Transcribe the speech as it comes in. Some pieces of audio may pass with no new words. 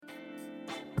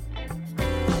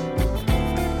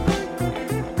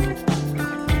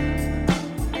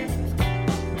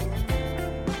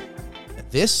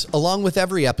This, along with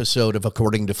every episode of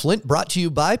According to Flint, brought to you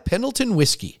by Pendleton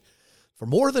Whiskey. For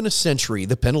more than a century,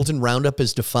 the Pendleton Roundup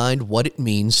has defined what it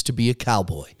means to be a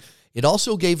cowboy. It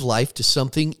also gave life to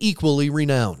something equally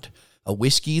renowned, a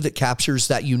whiskey that captures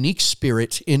that unique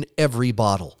spirit in every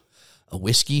bottle. A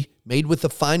whiskey made with the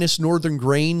finest northern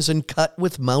grains and cut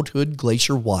with Mount Hood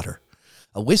Glacier water.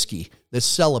 A whiskey that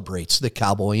celebrates the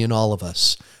cowboy in all of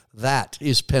us. That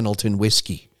is Pendleton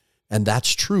Whiskey, and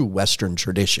that's true Western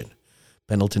tradition.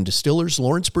 Pendleton Distillers,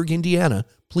 Lawrenceburg, Indiana.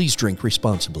 Please drink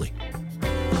responsibly.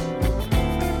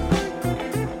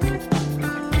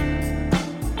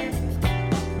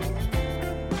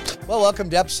 Well, welcome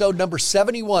to episode number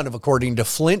 71 of According to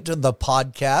Flint, the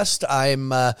podcast.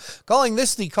 I'm calling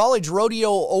this the College Rodeo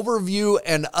Overview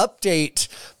and Update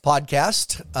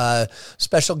podcast.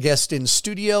 Special guest in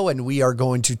studio, and we are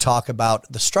going to talk about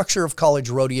the structure of college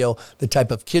rodeo, the type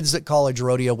of kids at college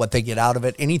rodeo, what they get out of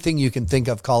it, anything you can think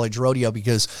of college rodeo,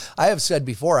 because I have said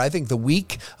before, I think the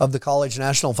week of the College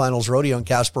National Finals Rodeo in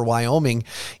Casper, Wyoming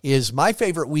is my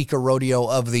favorite week of rodeo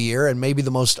of the year, and maybe the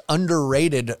most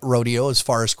underrated rodeo as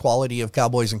far as quality of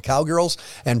cowboys and cowgirls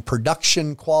and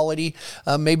production quality,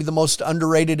 maybe the most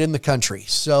underrated in the country.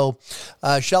 So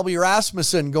Shelby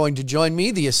Rasmussen going to join me,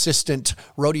 the assistant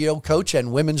rodeo coach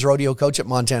and women's rodeo coach at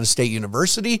Montana State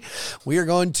University. We are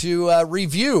going to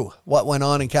review what went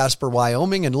on in Casper,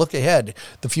 Wyoming, and look ahead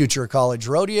the future of college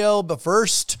rodeo. But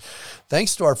first,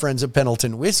 thanks to our friends at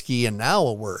Pendleton Whiskey, and now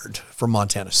a word from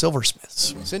Montana Silversmiths.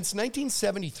 Since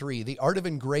 1973, the art of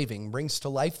engraving brings to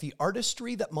life the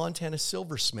artistry that Montana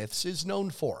Silversmiths is known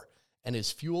for and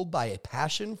is fueled by a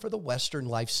passion for the Western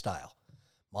lifestyle.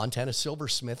 Montana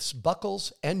Silversmiths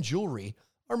buckles and jewelry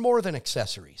are more than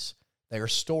accessories. They are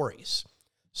stories.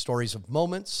 Stories of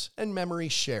moments and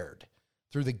memories shared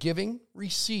through the giving,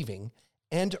 receiving,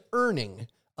 and earning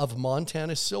of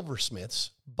Montana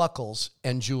Silversmiths buckles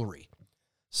and jewelry.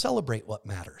 Celebrate what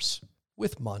matters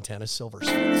with Montana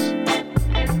Silversmiths.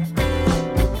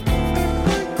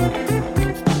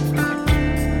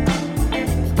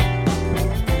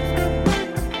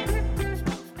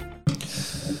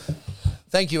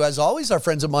 Thank you, as always, our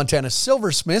friends at Montana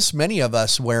Silversmiths, many of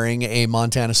us wearing a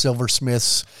Montana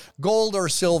Silversmiths gold or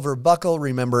silver buckle.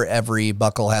 Remember, every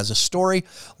buckle has a story.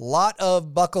 A lot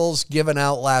of buckles given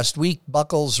out last week.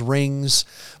 Buckles, rings,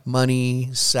 money,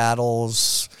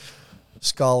 saddles,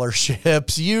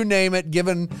 scholarships, you name it,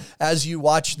 given as you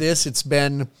watch this. It's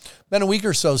been a week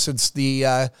or so since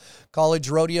the College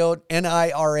Rodeo,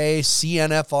 NIRA,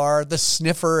 CNFR, the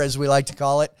sniffer, as we like to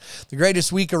call it. The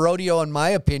greatest week of rodeo, in my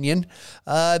opinion.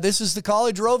 This is the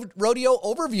College Rodeo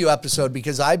Overview episode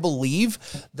because I believe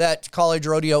that college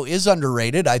rodeo is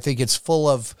underrated. I think it's full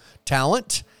of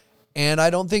talent, and I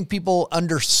don't think people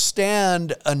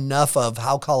understand enough of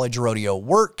how college rodeo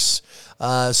works.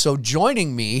 So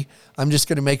joining me, I'm just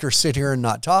going to make her sit here and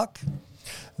not talk.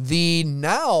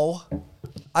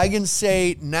 I can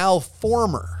say now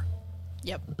former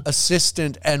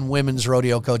assistant and women's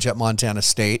rodeo coach at Montana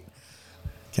State.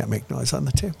 Can't make noise on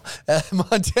the table.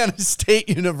 Montana State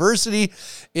University.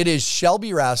 It is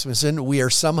Shelby Rasmussen. We are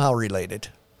somehow related.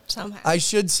 Somehow. I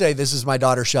should say this is my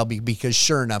daughter Shelby because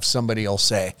sure enough, somebody will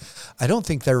say, I don't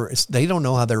think they don't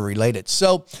know how they're related.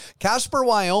 So Casper,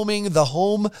 Wyoming, the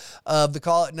home of the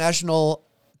College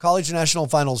National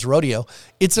Finals Rodeo.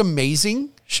 It's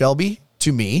amazing, Shelby,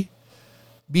 to me.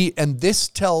 And this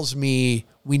tells me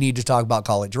we need to talk about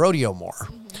college rodeo more.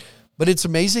 Mm-hmm. But it's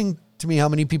amazing to me how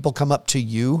many people come up to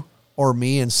you or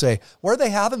me and say, where are they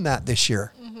having that this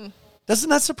year? Mm-hmm. Doesn't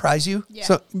that surprise you? Yeah.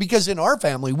 So, because in our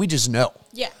family, we just know.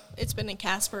 Yeah, it's been in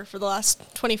Casper for the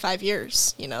last 25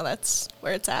 years. You know, that's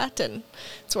where it's at, and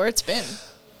it's where it's been.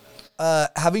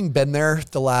 Having been there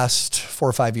the last 4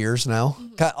 or 5 years now,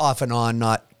 off and on,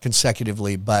 not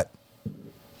consecutively, but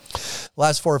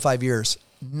last 4 or 5 years,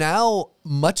 now,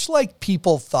 much like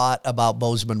people thought about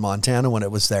Bozeman, Montana when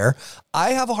it was there,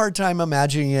 I have a hard time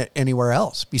imagining it anywhere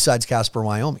else besides Casper,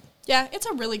 Wyoming. Yeah, it's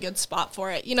a really good spot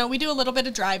for it. You know, we do a little bit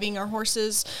of driving. Our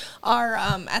horses are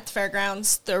at the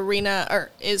fairgrounds. The arena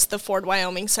is the Ford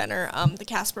Wyoming Center, the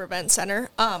Casper Event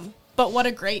Center. But what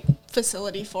a great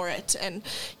facility for it. And,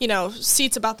 you know,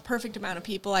 seats about the perfect amount of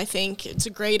people, I think. It's a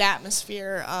great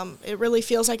atmosphere. It really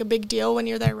feels like a big deal when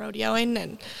you're there rodeoing,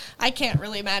 and I can't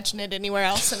really imagine it anywhere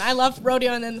else. And I love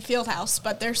rodeoing in the field house,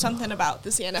 but there's something about the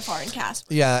CNFR and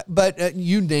Casper. Yeah, but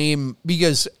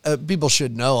because people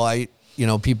should know,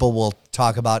 people will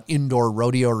talk about indoor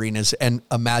rodeo arenas and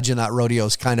imagine that rodeo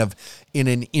is kind of in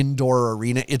an indoor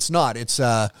arena. It's not. It's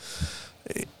a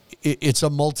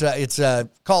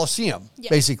coliseum,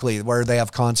 basically, where they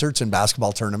have concerts and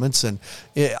basketball tournaments, and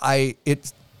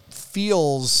it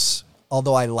feels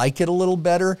although I like it a little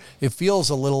better, it feels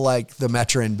a little like the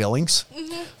Metro in Billings,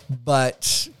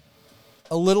 but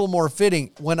a little more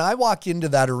fitting. When I walk into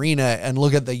that arena and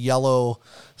look at the yellow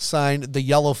sign, the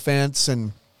yellow fence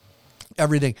and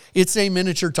everything, it's a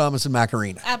miniature Thomas and Mack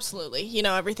Arena. Absolutely. You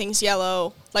know, everything's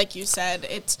yellow. Like you said,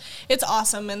 it's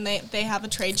awesome. And they have a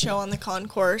trade show on the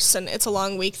concourse, and it's a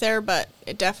long week there, but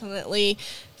it definitely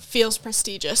feels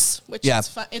prestigious, which is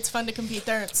fun. It's fun to compete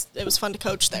there. It was fun to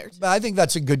coach there. But I think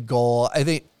that's a good goal. I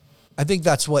think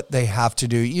that's what they have to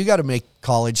do. You got to make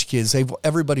college kids,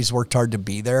 everybody's worked hard to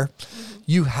be there.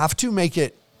 You have to make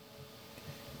it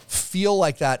feel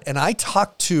like that. And I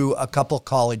talked to a couple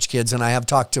college kids, and I have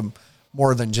talked to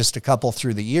more than just a couple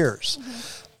through the years,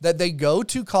 that they go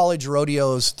to college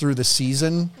rodeos through the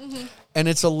season, and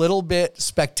it's a little bit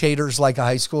spectators like a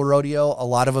high school rodeo. A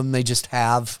lot of them they just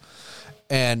have,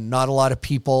 and not a lot of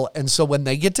people. And so when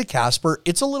they get to Casper,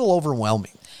 it's a little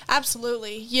overwhelming.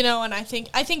 Absolutely. You know, and I think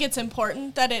it's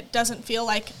important that it doesn't feel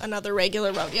like another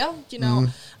regular rodeo, you know.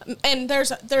 And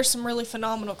there's some really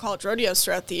phenomenal college rodeos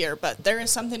throughout the year, but there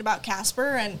is something about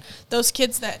Casper and those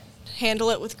kids that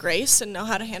handle it with grace and know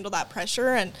how to handle that pressure,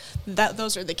 and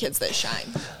those are the kids that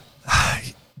shine.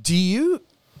 Do you,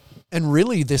 and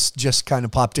really this just kind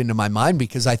of popped into my mind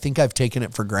because I think I've taken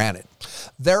it for granted.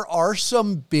 There are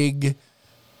some big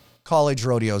college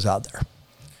rodeos out there.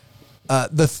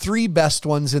 The three best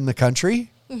ones in the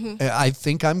country, I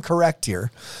think I'm correct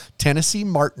here. Tennessee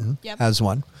Martin has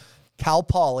one. Cal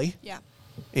Poly,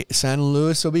 San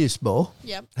Luis Obispo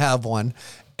have one,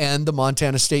 and the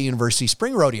Montana State University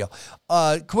Spring Rodeo.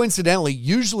 Coincidentally,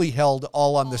 usually held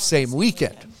all on the same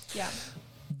weekend. Yeah.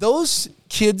 Those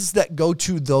kids that go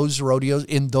to those rodeos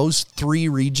in those three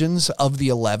regions of the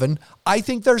 11, I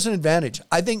think there's an advantage.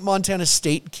 I think Montana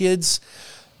State kids,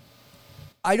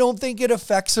 I don't think it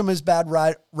affects them as bad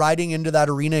riding into that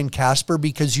arena in Casper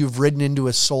because you've ridden into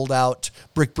a sold-out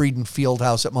Brick Breeden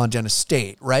Fieldhouse at Montana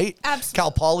State, right? Absolutely.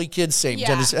 Cal Poly kids, same,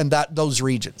 and those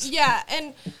regions. Yeah,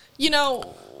 and, you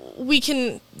know,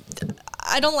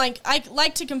 I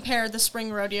like to compare the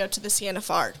spring rodeo to the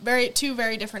CNFR. Two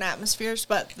very different atmospheres,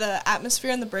 but the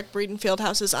atmosphere in the Brick Breeden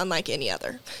Fieldhouse is unlike any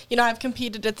other. You know, I've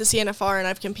competed at the CNFR and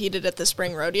I've competed at the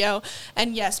spring rodeo,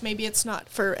 and yes, maybe it's not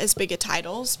for as big a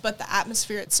titles, but the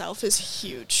atmosphere itself is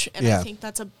huge, and I think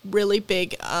that's a really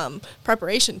big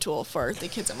preparation tool for the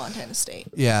kids at Montana State.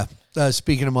 Yeah.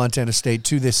 Speaking of Montana State,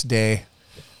 to this day,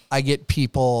 I get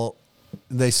people,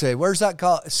 they say, where's that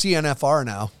CNFR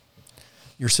now?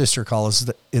 Your sister calls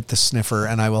it the sniffer,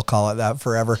 and I will call it that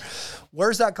forever.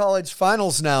 Where's that college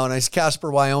finals now? And I said,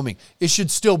 Casper, Wyoming. It should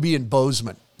still be in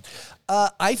Bozeman.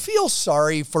 I feel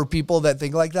sorry for people that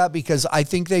think like that because I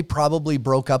think they probably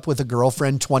broke up with a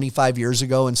girlfriend 25 years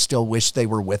ago and still wish they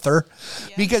were with her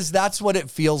because that's what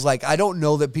it feels like. I don't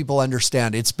know that people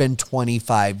understand. It's been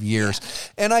 25 years.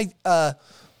 And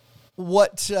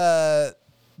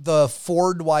the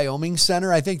Ford Wyoming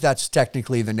Center, I think that's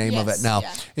technically the name of it now,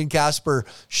 in Casper,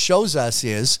 shows us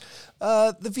is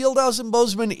the Fieldhouse in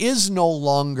Bozeman is no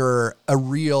longer a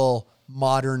real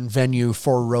modern venue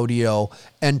for rodeo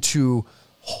and to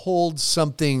hold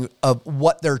something of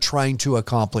what they're trying to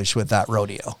accomplish with that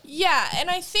rodeo. Yeah, and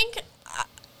I think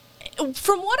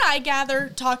from what I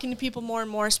gather, talking to people more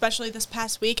and more, especially this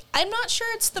past week, I'm not sure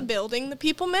it's the building that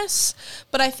people miss,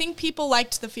 but I think people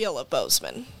liked the feel of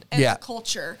Bozeman and the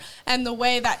culture and the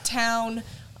way that town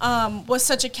was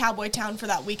such a cowboy town for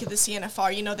that week of the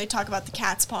CNFR. You know, they talk about the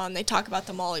Cat's Paw and they talk about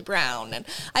the Molly Brown, and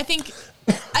I think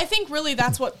really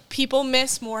that's what people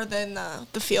miss more than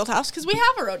the Fieldhouse, because we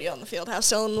have a rodeo in the Fieldhouse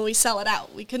still, and we sell it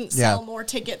out. We couldn't sell more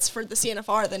tickets for the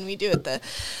CNFR than we do at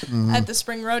the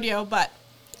Spring Rodeo, but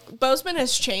Bozeman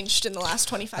has changed in the last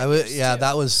 25 years. Yeah,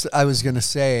 I was going to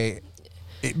say,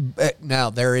 now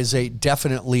there is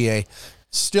definitely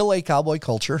still a cowboy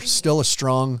culture, still a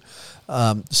strong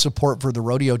support for the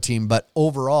rodeo team, but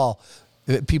overall,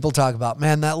 people talk about,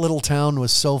 man, that little town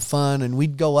was so fun, and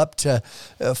we'd go up to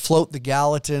float the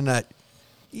Gallatin. It's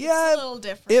a little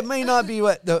different. It may not be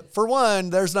for one,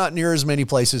 there's not near as many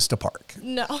places to park.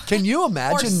 No. Can you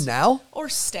imagine now? Or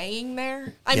staying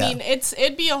there. I mean,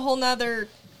 it'd be a whole nother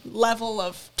level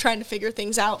of trying to figure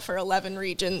things out for 11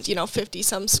 regions, 50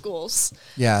 some schools.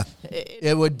 Yeah.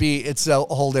 It would be, it's a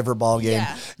whole different ball game.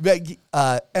 Yeah.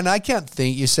 But, and I can't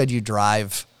think, you said you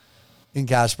drive in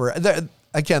Casper.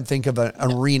 I can't think of an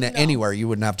arena anywhere you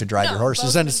wouldn't have to drive your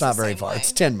horses, and it's not very far.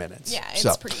 It's 10 minutes. Yeah,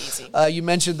 it's pretty easy. You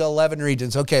mentioned the 11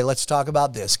 regions. Okay, let's talk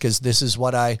about this, because this is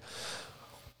what I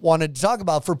wanted to talk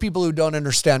about for people who don't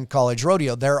understand college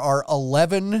rodeo. There are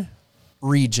 11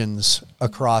 regions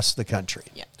across the country.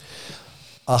 Yeah.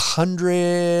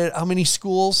 100, how many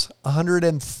schools?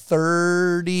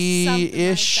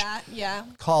 130-ish something like that, yeah.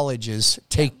 colleges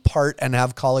take part and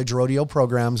have college rodeo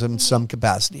programs in some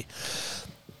capacity.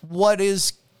 What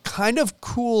is kind of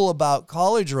cool about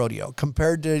college rodeo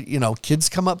compared to, kids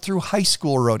come up through high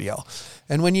school rodeo.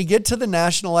 And when you get to the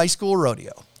national high school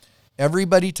rodeo,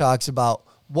 everybody talks about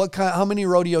how many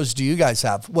rodeos do you guys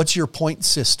have? What's your point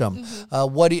system?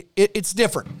 It's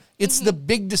different. It's the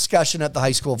big discussion at the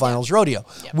high school finals rodeo,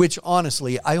 which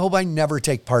honestly, I hope I never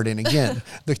take part in again,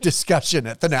 the discussion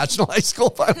at the national high school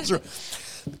finals rodeo.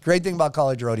 The great thing about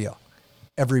college rodeo,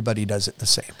 everybody does it the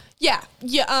same. Yeah.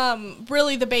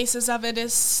 Really the basis of it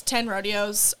is 10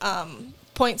 rodeos.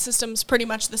 Point system's pretty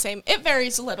much the same. It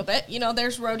varies a little bit.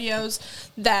 There's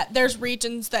there's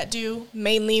regions that do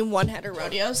mainly one-header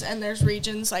rodeos, and there's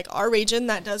regions like our region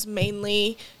that does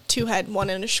mainly two-head, one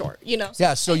and a short,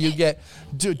 Yeah, so you get,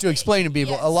 to explain to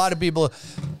people, a lot of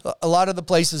the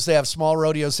places, they have small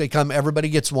rodeos, everybody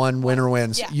gets one, winner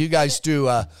wins. Yeah. You guys do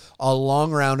a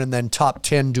long round, and then top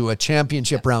 10 do a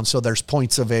championship round, so there's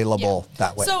points available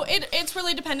that way. So it's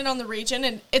really dependent on the region,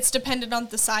 and it's dependent on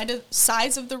the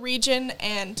size of the region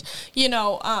and,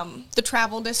 the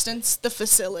travel distance, the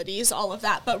facilities, all of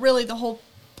that. But really the whole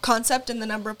concept and the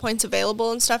number of points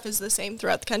available and stuff is the same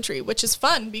throughout the country, which is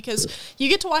fun because you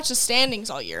get to watch the standings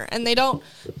all year, and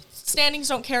standings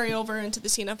don't carry over into the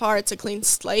CNFR. It's a clean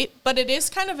slate, but it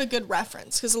is kind of a good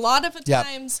reference because a lot of the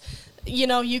times,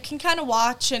 you can kind of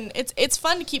watch, and it's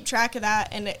fun to keep track of that,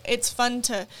 and it's fun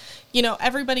to,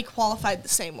 everybody qualified the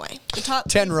same way. The top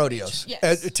 10 rodeos.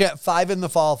 Yes. 5 in the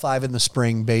fall, 5 in the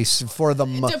spring, base for the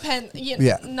month.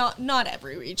 Not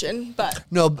every region, but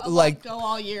no, a lot go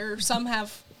all year. Some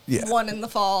have one in the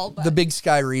fall. But the Big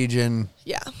Sky region.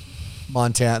 Yeah.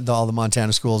 Montana, all the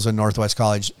Montana schools and Northwest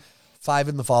College. 5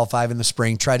 in the fall, 5 in the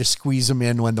spring. Try to squeeze them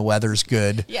in when the weather's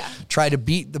good. Yeah. Try to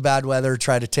beat the bad weather.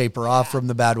 Try to taper off from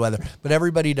the bad weather. But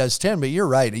everybody does 10. But you're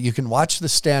right. You can watch the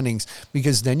standings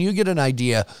because then you get an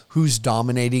idea who's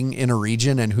dominating in a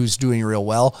region and who's doing real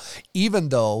well. Even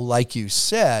though, like you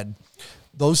said,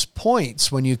 those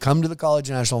points when you come to the College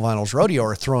National Finals Rodeo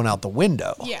are thrown out the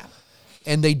window. Yeah.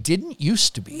 And they didn't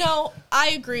used to be. No, I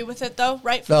agree with it, though,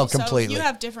 right? No, completely. So you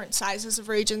have different sizes of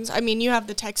regions. I mean, you have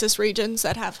the Texas regions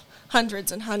that have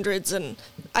hundreds and hundreds, and,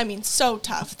 so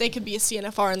tough. They could be a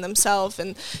CNFR in themselves,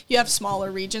 and you have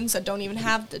smaller regions that don't even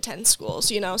have the 10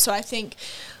 schools, So I think,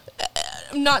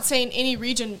 I'm not saying any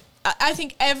region, I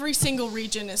think every single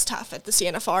region is tough at the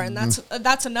CNFR, and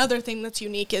that's another thing that's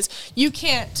unique is you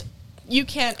can't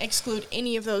exclude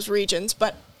any of those regions,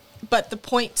 but the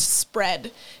point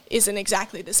spread isn't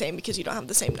exactly the same because you don't have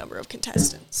the same number of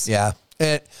contestants. Yeah.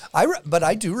 But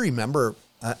I do remember,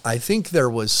 I think there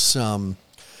was some,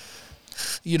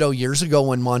 years ago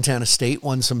when Montana State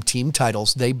won some team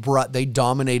titles, they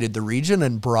dominated the region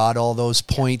and brought all those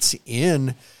points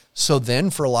in. So then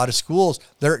for a lot of schools,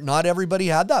 not everybody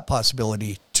had that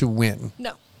possibility to win.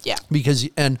 No. Yeah. Because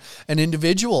an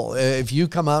individual, if you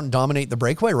come out and dominate the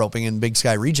breakaway roping in Big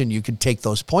Sky region, you could take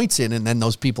those points in, and then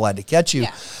those people had to catch you.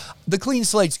 Yeah. The clean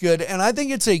slate's good, and I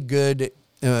think it's a good,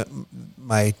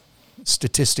 my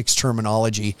statistics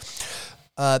terminology,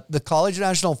 the College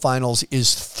National Finals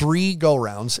is 3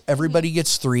 go-rounds. Everybody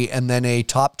gets 3, and then a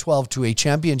top 12 to a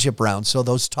championship round. So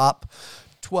those top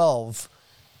 12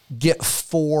 get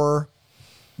 4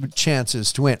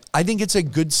 chances to win. I think it's a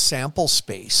good sample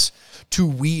space to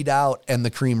weed out, and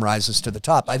the cream rises to the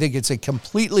top. I think it's a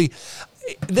completely,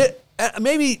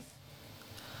 maybe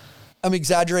I'm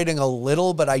exaggerating a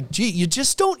little, but you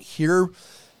just don't hear,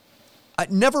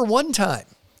 never one time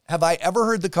have I ever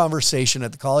heard the conversation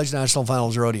at the College National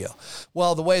Finals Rodeo.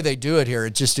 Well, the way they do it here,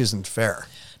 it just isn't fair.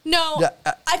 No,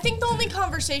 I think the only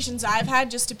conversations I've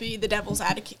had, just to be the devil's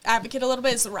advocate a little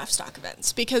bit, is the rough stock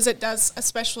events, because it does,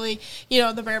 especially,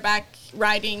 the bareback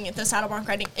riding, the saddle bronc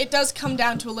riding, it does come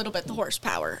down to a little bit the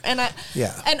horsepower. And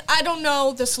I don't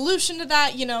know the solution to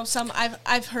that.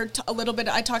 I've heard a little bit.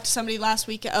 I talked to somebody last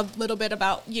week a little bit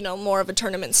about, more of a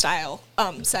tournament style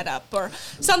setup or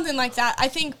something like that. I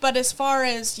think, but as far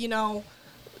as,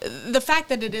 the fact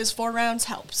that it is 4 rounds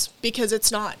helps, because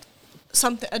it's not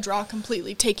a draw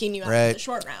completely taking you out of the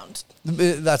short round.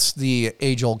 That's the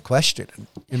age-old question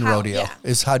in rodeo,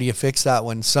 is how do you fix that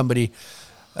when somebody,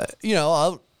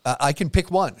 I can pick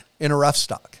one in a rough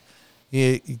stock.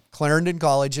 Clarendon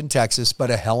College in Texas, but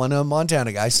a Helena,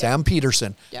 Montana guy, Sam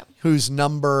Peterson, who's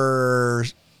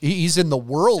he's in the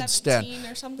world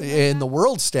the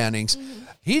world standings. Mm-hmm.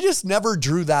 He just never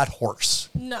drew that horse.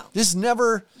 No. Just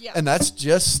never, and that's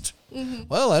just... Mm-hmm.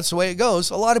 Well, that's the way it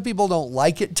goes. A lot of people don't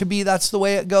like it to be that's the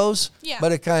way it goes,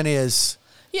 but it kind of is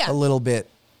a little bit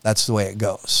that's the way it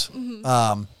goes.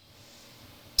 But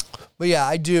yeah,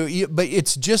 I do. But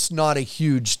it's just not a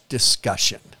huge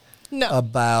discussion. No.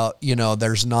 About,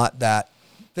 there's not that,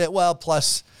 well,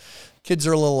 plus kids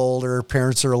are a little older,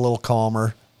 parents are a little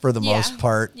calmer for the most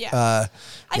part. Yeah.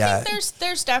 I think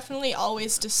there's definitely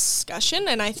always discussion,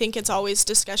 and I think it's always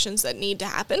discussions that need to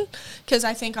happen, because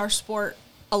I think our sport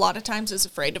a lot of times is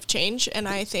afraid of change, and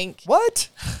I think... What?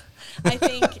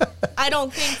 I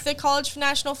don't think the college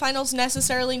national finals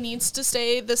necessarily needs to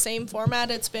stay the same format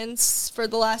it's been for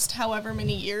the last however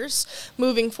many years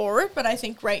moving forward. But I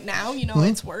think right now,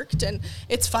 it's worked and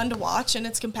it's fun to watch and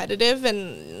it's competitive.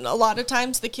 And a lot of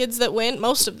times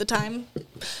most of the time,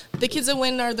 the kids that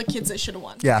win are the kids that should have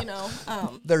won. Yeah.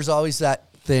 There's always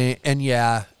that thing.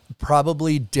 And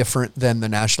probably different than the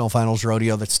national finals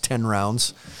rodeo that's 10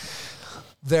 rounds.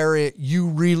 You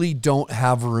really don't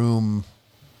have room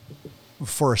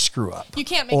for a screw up. You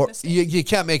can't make a mistake. You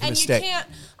can't make a mistake.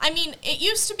 It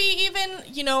used to be even,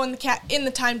 in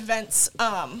the timed events,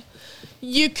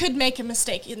 you could make a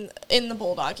mistake in the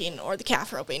bulldogging or the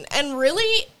calf roping. And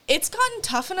really, it's gotten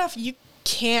tough enough you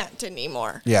can't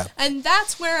anymore. Yeah. And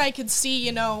that's where I could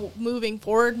see, moving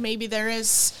forward, maybe there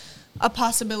is a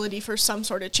possibility for some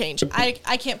sort of change.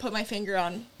 I can't put my finger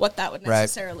on what that would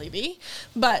necessarily be,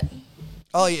 but...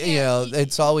 Oh,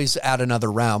 it's always add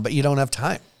another round, but you don't have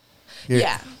time.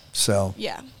 So.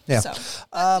 Yeah. So,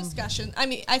 discussion.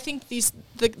 I think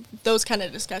those kind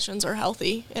of discussions are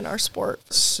healthy in our sport.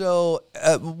 So,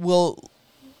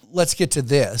 let's get to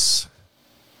this.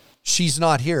 She's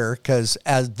not here because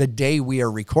as the day we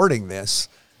are recording this,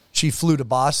 she flew to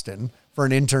Boston for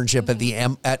an internship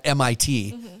at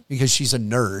MIT because she's a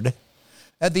nerd.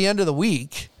 At the end of the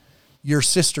week, your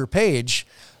sister Paige,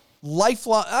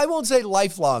 lifelong, I won't say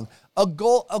lifelong, a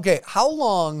goal. Okay. How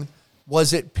long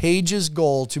was it Paige's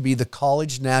goal to be the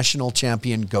college national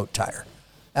champion goat tire?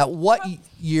 At what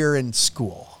year in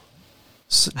school?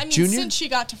 Junior? Since she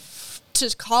got to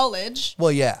college.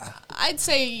 Well, yeah. I'd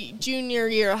say junior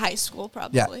year of high school,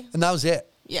 probably. Yeah, and that was it.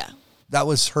 Yeah. That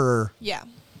was her. Yeah.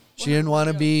 She didn't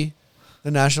want to be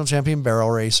the national champion barrel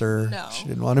racer. No. She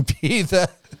didn't want to be the...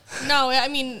 No,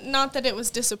 not that it was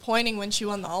disappointing when she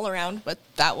won the all-around, but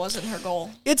that wasn't her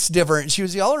goal. It's different. She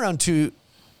was the all-around 2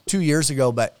 years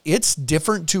ago, but it's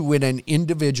different to win an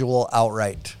individual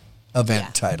outright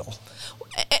event title.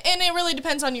 And it really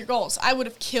depends on your goals. I would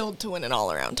have killed to win an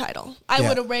all-around title. I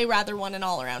would have way rather won an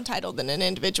all-around title than an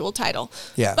individual title.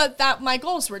 Yeah. But my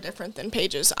goals were different than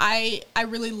Paige's. I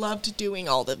really loved doing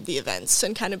all of the events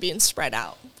and kind of being spread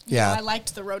out. I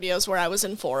liked the rodeos where I was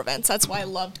in 4 events. That's why I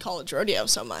loved college rodeo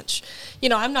so much.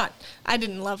 I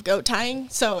didn't love goat tying,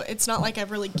 so it's not like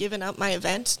I've really given up my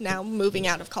event now moving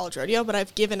out of college rodeo, but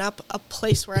I've given up a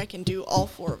place where I can do all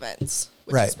 4 events,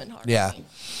 which has been hard. Yeah.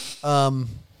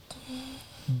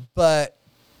 But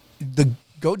the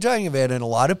goat tying event, and a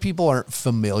lot of people aren't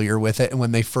familiar with it, and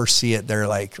when they first see it, they're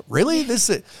like, really?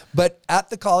 But at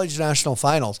the college national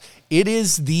finals, it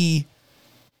is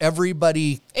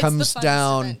everybody comes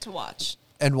down event to watch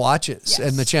and watches.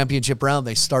 And the championship round,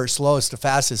 they start slowest to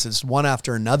fastest. It's one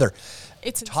after another.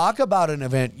 Talk about an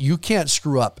event you can't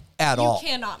screw up at all. You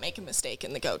cannot make a mistake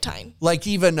in the goat tying. Like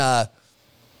even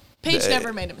Paige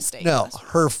never made a mistake. No,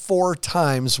 her 4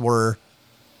 times were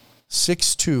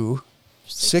 6-2,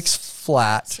 6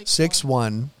 flat,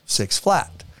 6-1, 6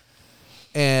 flat.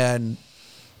 And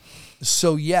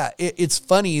so, it's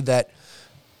funny that,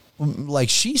 like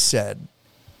she said,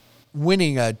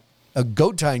 winning a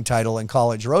goat tying title in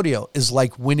college rodeo is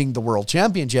like winning the world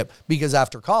championship, because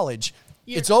after college,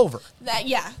 it's over.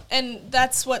 And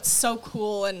that's what's so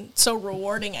cool and so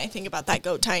rewarding, I think, about that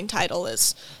goat tying title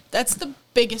is that's the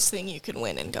biggest thing you can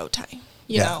win in goat tying.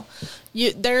 You know,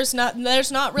 there's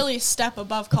not really a step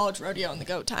above college rodeo in the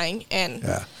goat tying, and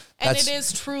it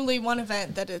is truly one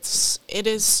event that it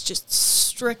is just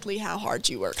strictly how hard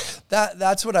you work.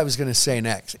 That's what I was going to say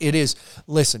next. It is,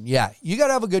 listen, you got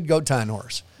to have a good goat tying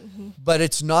horse, but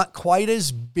it's not quite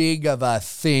as big of a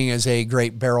thing as a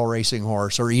great barrel racing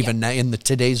horse, or even in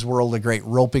today's world, a great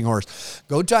roping horse.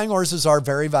 Goat tying horses are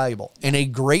very valuable, and a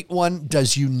great one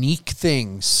does unique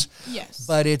things. Yes.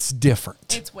 But it's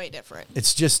different. It's way different.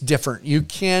 It's just different. You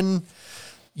guys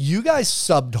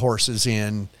subbed horses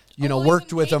in,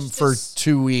 worked with them for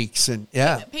 2 weeks, and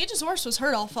Paige's horse was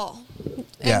hurt all fall.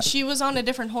 And she was on a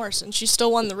different horse, and she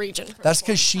still won the region. That's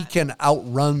because she can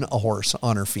outrun a horse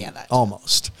on her feet,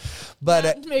 almost.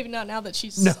 But maybe not now that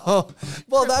she's well,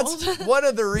 that's one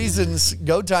of the reasons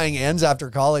goat tying ends after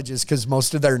college is because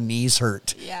most of their knees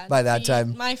hurt by that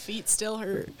time. My feet still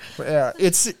hurt. Yeah,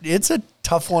 it's a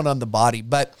tough one on the body,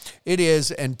 but it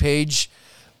is. And Paige,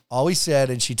 always said,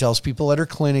 and she tells people at her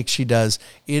clinic she does,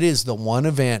 it is the one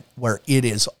event where it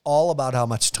is all about how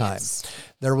much time. Yes.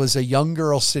 There was a young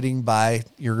girl sitting by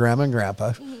your grandma and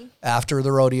grandpa after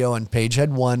the rodeo, and Paige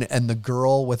had won, and the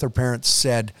girl with her parents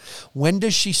said, when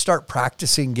does she start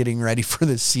practicing getting ready for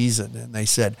the season? And they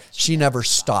said, she never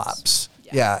stops.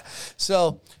 Yeah.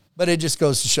 So, but it just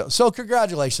goes to show. So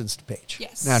congratulations to Paige.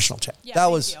 Yes. National champ. Yeah, that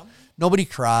thank was, you. nobody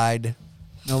cried.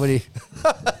 Nobody.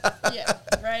 Yeah,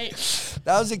 right.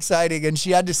 That was exciting. And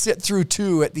she had to sit through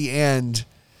 2 at the end.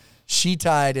 She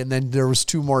tied, and then there was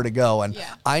 2 more to go. And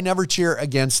I never cheer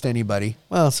against anybody.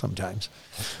 Well, sometimes.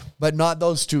 But not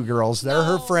those 2 girls. They're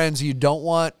her friends. You don't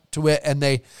want to win.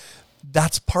 And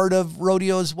that's part of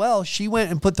rodeo as well. She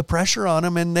went and put the pressure on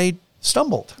them, and they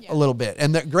stumbled a little bit.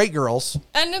 And they're great girls.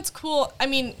 And it's cool. I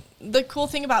mean, the cool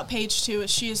thing about Paige, too,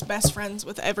 is she is best friends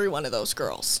with every one of those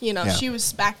girls. You know, she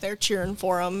was back there cheering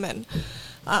for them. And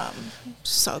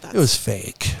so that's... It was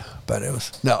fake, but it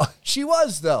was... No, she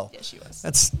was, though. Yeah, she was.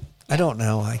 That's... I don't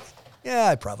know.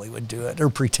 I probably would do it or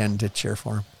pretend to cheer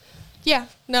for him. Yeah.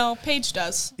 No, Paige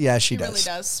does. Yeah, she does. She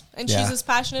really does. And she's as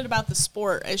passionate about the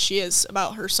sport as she is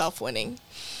about herself winning.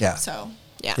 Yeah. So,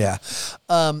 yeah.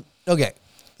 Yeah. Okay.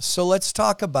 So let's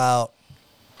talk about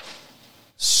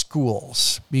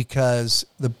schools, because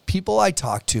the people I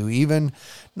talk to, even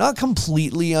not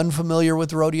completely unfamiliar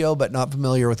with rodeo, but not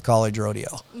familiar with college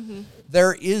rodeo,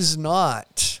 there is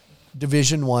not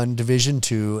Division I, Division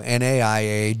II,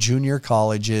 NAIA, junior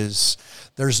colleges.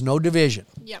 There's no division.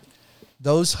 Yep.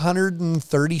 Those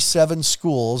 137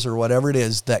 schools or whatever it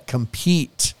is that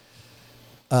compete,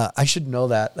 I should know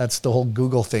that. That's the whole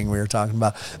Google thing we were talking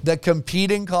about. That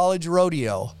compete in college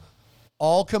rodeo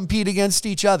all compete against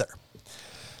each other.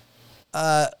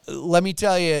 Let me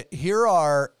tell you, here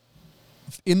are,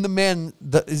 in the men,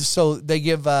 so they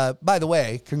give, by the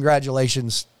way,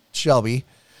 congratulations, Shelby.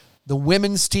 The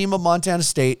women's team of Montana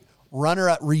State,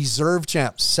 runner-up reserve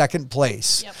champs, second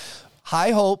place. Yep.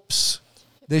 High hopes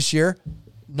this year.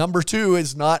 Number 2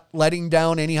 is not letting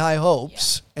down any high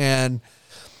hopes. Yeah.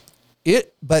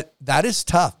 But that is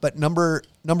tough. But number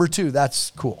 2,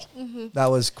 that's cool. That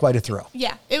was quite a thrill.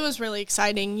 Yeah, it was really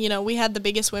exciting. You know, we had the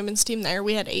biggest women's team there.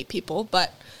 We had 8 people,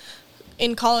 but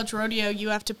in college rodeo, you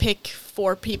have to pick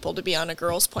 4 people to be on a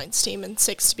girls' points team and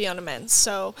 6 to be on a men's.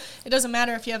 So it doesn't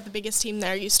matter if you have the biggest team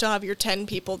there. You still have your 10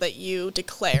 people that you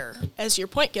declare as your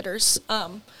point getters.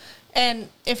 And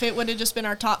if it would have just been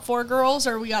our top 4 girls,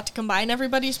 or we got to combine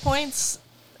everybody's points,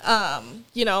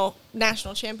 you know,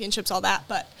 national championships, all that.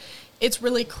 But it's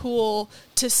really cool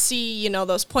to see, you know,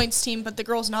 those points team, but the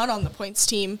girls not on the points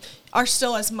team are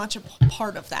still as much a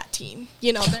part of that team.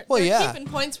 You know, they're keeping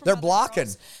points from they're other blocking.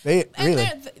 girls.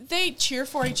 They cheer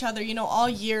for each other, you know, all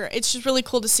year. It's just really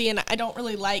cool to see, and I don't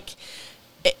really like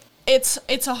it.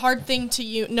 It's a hard thing to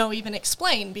even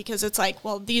explain, because it's like,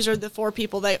 well, these are the 4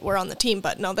 people that were on the team,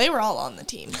 but no, they were all on the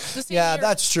team.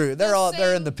 That's true.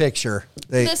 They're in the picture.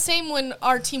 The same when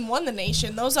our team won the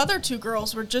nation. Those other 2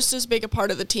 girls were just as big a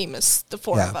part of the team as the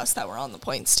 4 of us that were on the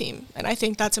points team, and I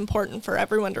think that's important for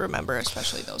everyone to remember,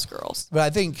 especially those girls. But I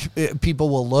think people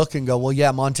will look and go, well,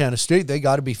 yeah, Montana State, they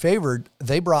got to be favored.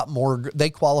 They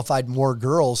qualified more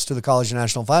girls to the college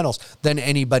national finals than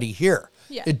anybody here.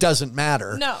 Yeah. It doesn't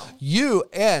matter. No.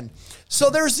 So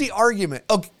there's the argument.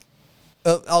 Okay,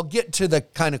 I'll get to the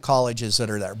kind of colleges that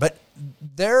are there, but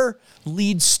there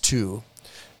leads to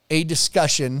a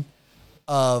discussion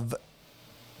of,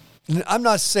 I'm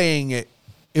not saying it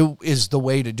is the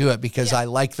way to do it, because I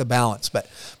like the balance, but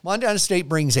Montana State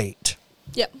brings 8.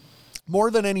 Yep. More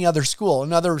than any other school.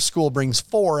 Another school brings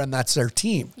 4, and that's their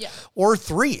team. Yeah. Or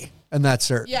 3. And that's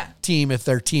their team. If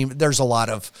their team, there's a lot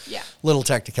of little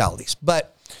technicalities.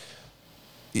 But,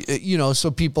 you know,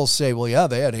 so people say, well, yeah,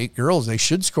 they had 8 girls. They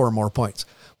should score more points.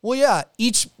 Well, yeah,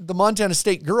 the Montana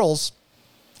State girls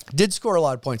did score a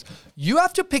lot of points. You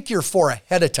have to pick your 4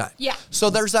 ahead of time. Yeah. So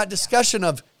there's that discussion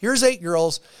of, here's 8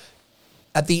 girls.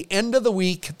 At the end of the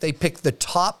week, they pick the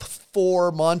top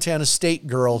 4 Montana State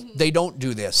girls. They don't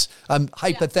do this,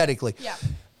 hypothetically. Yeah.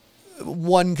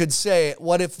 One could say,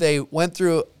 what if they went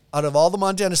through... Out of all the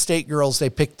Montana State girls, they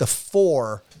picked the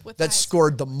 4 that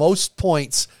scored the most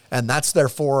points, and that's their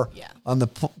 4 on the.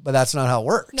 But that's not how it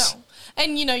works. No,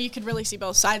 and you know, you could really see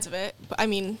both sides of it. I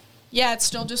mean, yeah, it's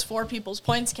still just 4 people's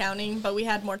points counting, but we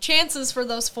had more chances for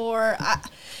those 4. I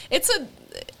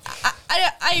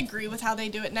agree with how they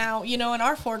do it now. You know, and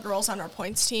our 4 girls on our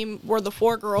points team were the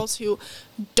 4 girls who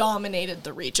dominated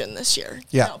the region this year.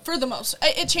 Yeah, you know, for the most.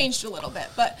 It changed a little bit,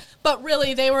 but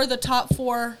really they were the top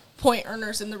 4 point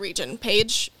earners in the region.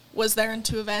 Paige was there in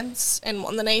 2 events and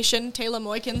won the nation. Taylor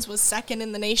Moykins was 2nd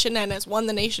in the nation and has won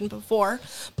the nation before.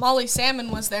 Molly Salmon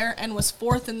was there and was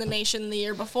 4th in the nation the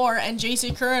year before. And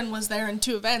JC Curran was there in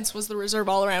 2 events, was the reserve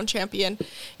all-around champion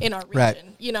in our region. Right.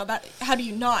 You know, that, how do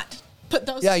you not put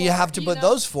those Yeah, four, you have to put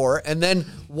those 4, and then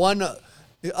the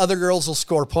other girls will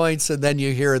score points, and then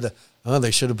you hear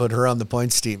they should have put her on the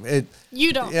points team.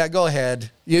 You don't. Yeah, go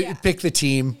ahead. You pick the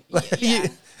team. Yeah.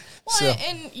 Well, So-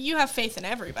 and you have faith in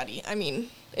everybody. I mean,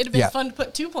 it'd have been fun to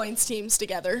put 2 points teams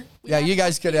together. Yeah, you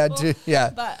guys could add 2. Yeah.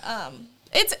 But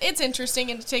it's interesting,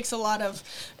 and it takes a lot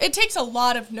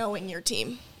of knowing your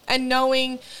team and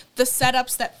knowing the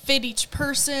setups that fit each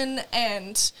person,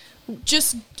 and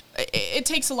just it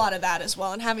takes a lot of that as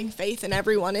well, and having faith in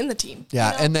everyone in the team.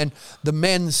 Yeah, you know? and then the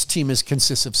men's team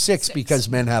consists of 6 because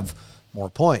men have more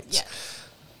points.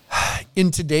 Yeah.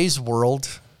 In today's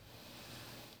world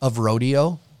of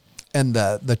rodeo and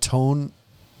the tone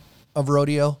of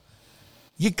rodeo,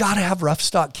 you got to have rough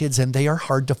stock kids, and they are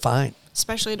hard to find.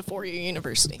 Especially at a 4-year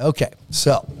university. Okay,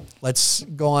 so let's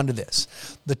go on to this.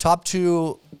 The top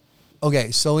 2,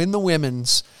 okay, so in the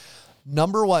women's,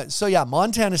 number 1, so yeah,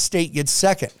 Montana State gets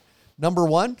 2nd. Number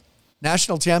 1,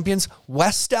 national champions,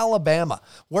 West Alabama.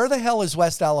 Where the hell is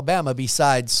West Alabama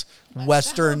besides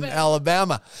Western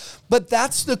Alabama? But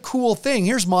that's the cool thing.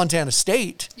 Here's Montana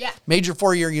State. Yeah. Major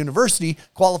 4-year university,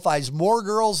 qualifies more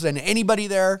girls than anybody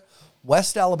there.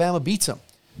 West Alabama beats them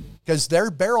because their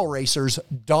barrel racers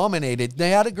dominated. They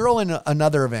had a girl in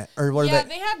another event. Or were Yeah,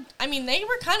 they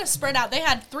were kind of spread out. They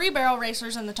had 3 barrel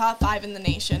racers in the top 5 in the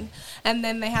nation. And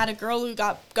then they had a girl who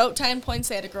got goat time points.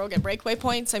 They had a girl get breakaway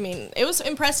points. I mean, it was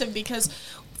impressive because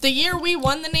the year we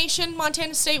won the nation,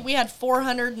 Montana State, we had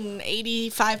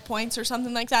 485 points or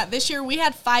something like that. This year we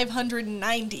had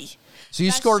 590. So you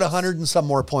scored 100 and some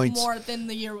more points. More than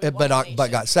the year we won but the nation.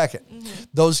 got 2nd. Mm-hmm.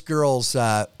 Those girls,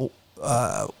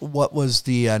 what was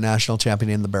the national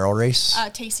champion in the barrel race?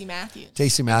 Tacey Matthews.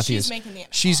 Tacey Matthews. She's making the NFR.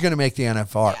 She's going to make the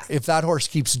NFR. Yeah. If that horse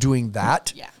keeps doing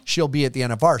that, Yeah. she'll be at the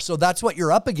NFR. So that's what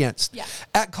you're up against. Yeah.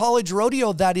 At college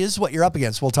rodeo, that is what you're up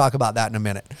against. We'll talk about that in a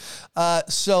minute.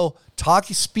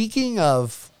 Speaking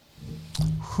of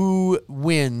who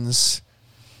wins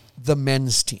the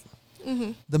men's team.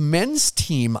 Mm-hmm. The men's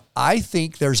team, I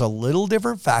think there's a little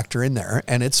different factor in there,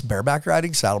 and it's bareback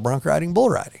riding, saddle bronc riding,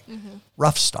 bull riding,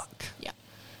 rough stock. Yeah.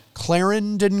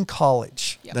 Clarendon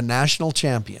College, Yep. the national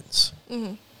champions.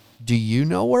 Mm-hmm. Do you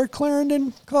know where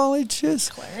Clarendon College is?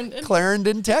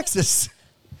 Clarendon, Texas.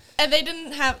 And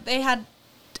they had,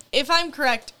 if I'm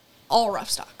correct, all rough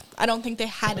stock. I don't think they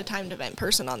had a timed event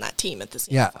person on that team at the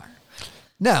CFR. Yeah.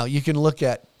 Now, you can look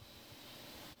at,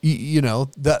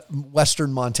 the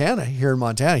Western Montana, here in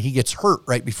Montana, he gets hurt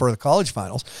right before the college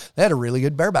finals. They had a really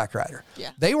good bareback rider.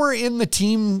 Yeah. They were in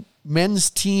the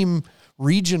men's team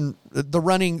region,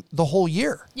 the whole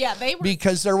year. Yeah, they were.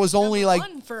 Because there was only number like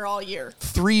one for all year.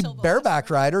 3 till the bareback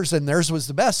last riders, and theirs was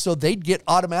the best. So they'd get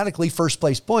automatically first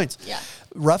place points. Yeah.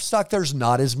 Rough stock, there's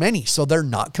not as many. So they're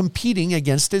not competing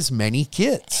against as many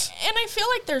kids. And I feel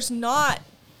like there's not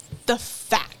the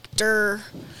factor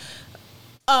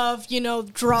of,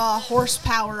 draw,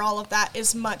 horsepower, all of that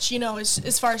as much,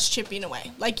 as far as chipping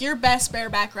away. Like your best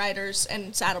bareback riders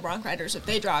and saddle bronc riders, if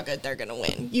they draw good, they're going to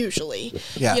win, usually.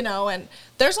 Yeah. And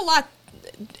there's a lot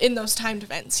in those timed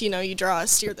events. You draw a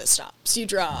steer that stops. You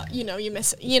draw, you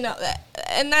miss it,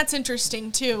 and that's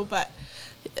interesting too, but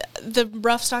the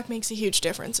rough stock makes a huge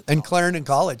difference. And Clarendon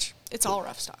College. It's all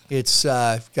rough stock. It's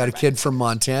got a kid from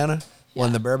Montana,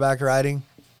 won the bareback riding.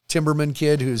 Timberman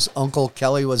kid whose uncle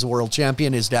Kelly was a world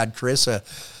champion. His dad Chris, a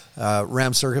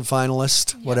Ram Circuit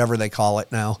finalist, whatever they call it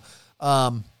now.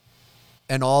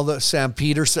 And all the Sam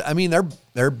Peterson. I mean,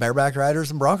 they're bareback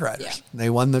riders and bronc riders. Yeah. They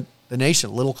won the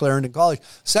nation. Little Clarendon College.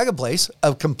 Second place,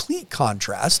 a complete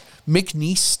contrast,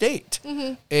 McNeese State,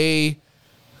 a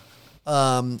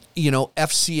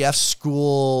FCS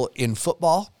school in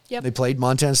football. Yep. They played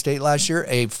Montana State last year.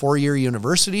 A 4-year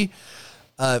university.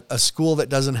 A school that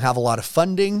doesn't have a lot of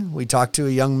funding. We talked to a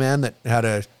young man that had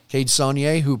a Cade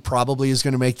Saunier, who probably is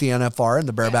going to make the NFR in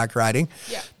the bareback riding,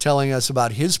 telling us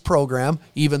about his program.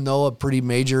 Even though a pretty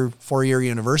major 4-year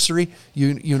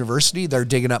university, they're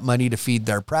digging up money to feed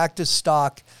their practice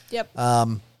stock. Yep.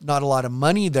 Not a lot of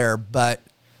money there, but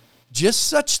just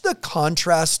such the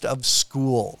contrast of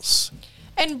schools.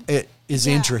 And it is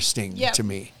interesting to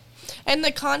me. And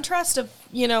the contrast of,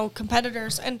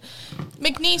 competitors. And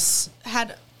McNeese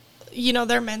had,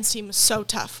 their men's team was so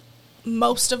tough.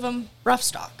 Most of them rough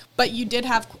stock. But you did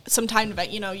have some time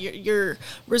event. Your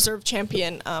reserve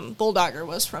champion, Bulldogger,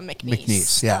 was from McNeese.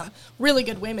 McNeese, yeah. Really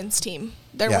good women's team.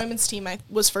 Their women's team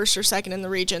was first or second in the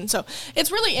region. So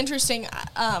it's really interesting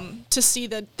to see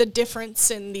the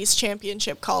difference in these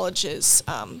championship colleges,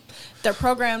 their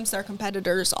programs, their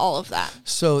competitors, all of that.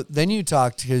 So then you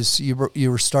talked, because you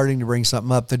were starting to bring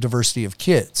something up, the diversity of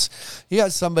kids. You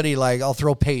got somebody like, I'll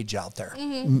throw Paige out there,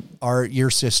 your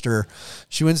sister.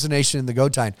 She wins the nation in the Go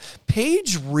Time.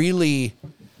 Paige really,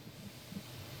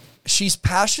 she's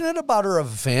passionate about her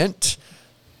event,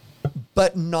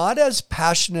 but not as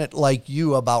passionate like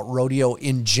you about rodeo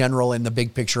in general in the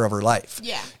big picture of her life.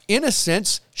 Yeah. In a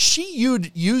sense, she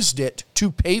used it to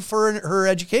pay for her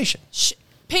education.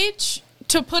 Paige,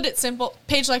 to put it simple,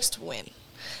 Paige likes to win.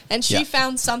 And she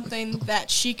found something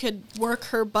that she could work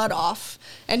her butt off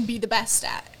and be the best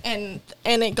at. And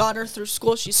it got her through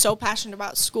school. She's so passionate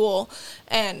about school.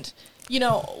 And,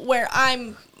 where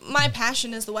my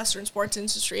passion is the Western sports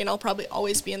industry, and I'll probably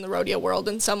always be in the rodeo world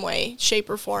in some way, shape,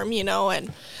 or form,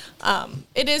 and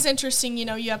it is interesting,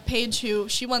 you have Paige, who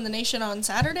she won the nation on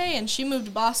Saturday, and she moved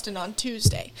to Boston on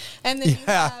Tuesday. And then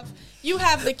you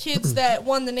have the kids that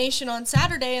won the nation on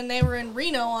Saturday, and they were in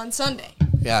Reno on Sunday.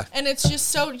 Yeah. And it's just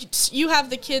so, you have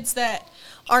the kids that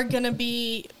are going to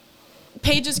be,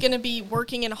 Paige is going to be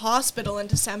working in a hospital in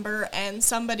December, and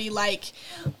somebody like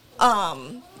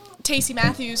Tacey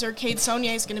Matthews or Cade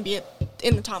Saunier is going to be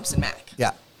in the Thompson Mac.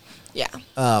 Yeah. Yeah.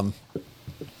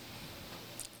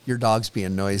 Your dog's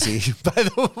being noisy, by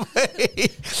the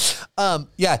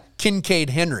way.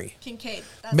 Kincaid Henry. Kincaid.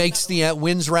 Makes the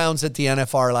wins rounds at the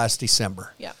NFR last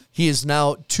December. Yeah. He is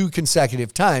now 2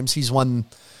 consecutive times. He's won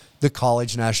the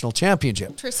college national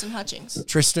championship. Tristan Hutchings.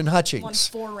 Won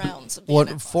 4 rounds of the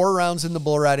NFR. 4 rounds in the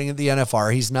bull riding at the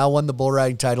NFR. He's now won the bull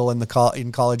riding title in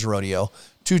in college rodeo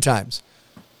 2 times.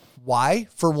 Why?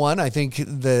 For one, I think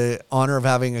the honor of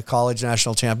having a college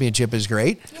national championship is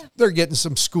great. Yeah. They're getting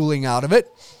some schooling out of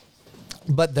it,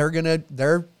 but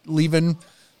they're leaving.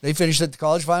 They finished at the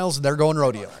college finals. They're going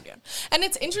rodeo. And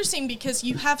it's interesting because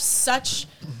you have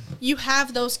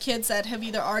those kids that have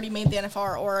either already made the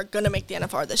NFR or are going to make the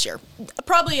NFR this year.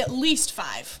 Probably at least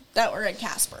 5 that were at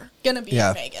Casper, going to be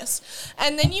in Vegas.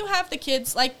 And then you have the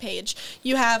kids like Paige.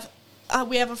 You have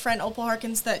we have a friend, Opal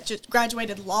Harkins, that just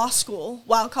graduated law school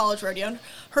while college rodeo.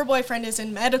 Her boyfriend is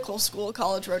in medical school,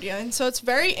 college rodeo. And so it's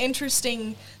very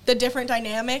interesting, the different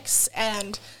dynamics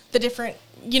and the different,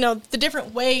 the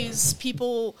different ways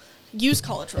people use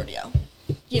college rodeo.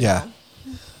 You know?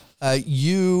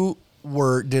 You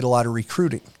did a lot of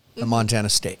recruiting at Montana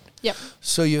State. Yep.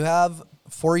 So you have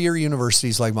 4-year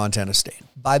universities like Montana State.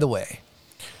 By the way,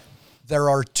 there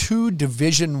are 2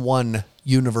 Division I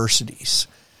universities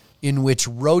in which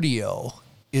rodeo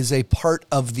is a part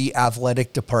of the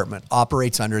athletic department,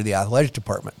 operates under the athletic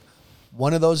department.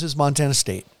 One of those is Montana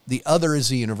State. The other is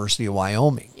the University of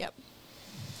Wyoming. Yep.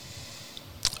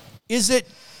 Is it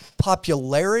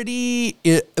popularity?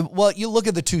 Well, you look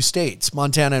at the 2 states,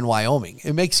 Montana and Wyoming.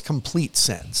 It makes complete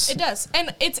sense. It does.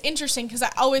 And it's interesting because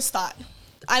I always thought,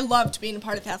 I loved being a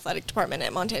part of the athletic department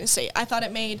at Montana State. I thought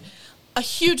it made a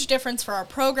huge difference for our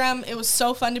program. It was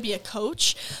so fun to be a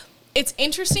coach. It's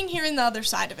interesting hearing the other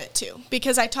side of it, too,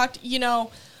 because I talked,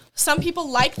 some people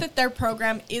like that their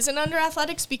program isn't under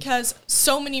athletics because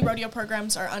so many rodeo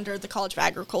programs are under the College of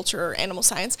Agriculture or Animal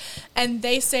Science, and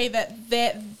they say that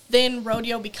then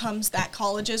rodeo becomes that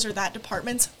college's or that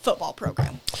department's football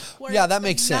program. Yeah, that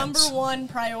makes sense. Number 1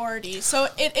 priority. So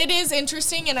it is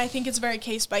interesting, and I think it's very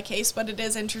case by case, but it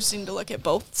is interesting to look at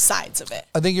both sides of it.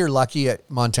 I think you're lucky at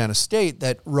Montana State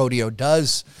that rodeo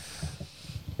does...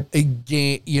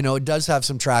 it does have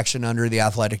some traction under the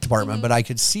athletic department, but I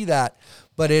could see that.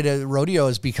 But rodeo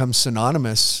has become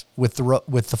synonymous with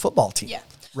the football team. Yeah.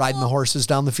 Riding the horses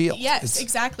down the field. Yes,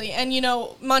 exactly. And,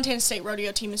 Montana State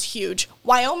rodeo team is huge.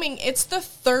 Wyoming, it's the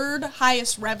 3rd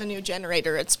highest revenue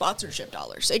generator at sponsorship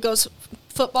dollars. It goes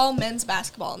football, men's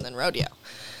basketball, and then rodeo.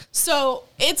 So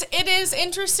it is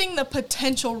interesting the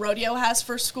potential rodeo has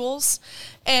for schools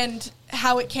and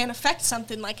how it can affect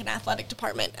something like an athletic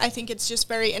department. I think it's just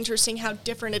very interesting how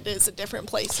different it is at different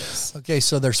places. Okay,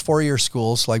 so there's 4-year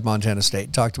schools like Montana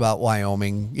State. Talked about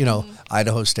Wyoming,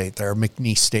 Idaho State there,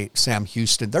 McNeese State, Sam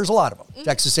Houston. There's a lot of them.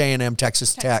 Texas A&M,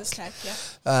 Texas Tech,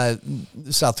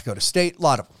 South Dakota State, a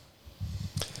lot of them.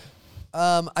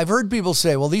 I've heard people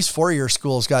say, well, these 4-year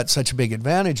schools got such a big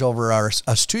advantage over us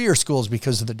 2-year schools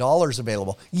because of the dollars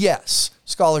available. Yes,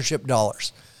 scholarship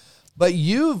dollars. But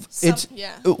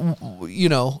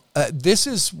this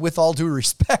is with all due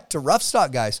respect to rough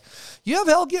stock guys. You have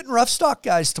hell getting rough stock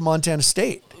guys to Montana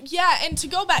State. Yeah, and to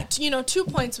go back to, 2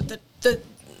 points with the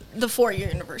the four-year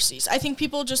universities. I think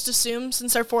people just assume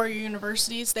since they're four-year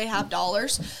universities, they have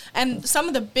dollars. And some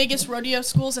of the biggest rodeo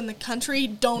schools in the country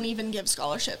don't even give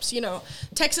scholarships.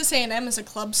 Texas A&M is a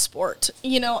club sport,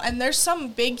 and there's some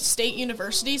big state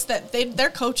universities that their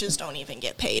coaches don't even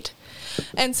get paid.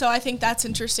 And so I think that's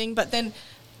interesting. But then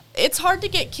it's hard to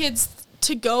get kids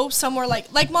to go somewhere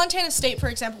like Montana State, for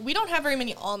example. We don't have very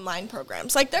many online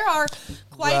programs. Like, there are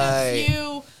quite a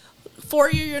few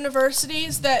four-year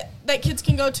universities that kids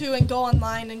can go to and go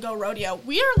online and go rodeo.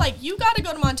 We are like, you got to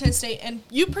go to Montana State, and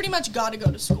you pretty much got to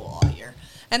go to school all year.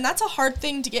 And that's a hard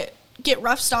thing to get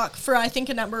rough stock for, I think,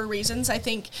 a number of reasons. I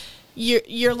think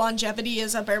your longevity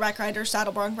as a bareback rider,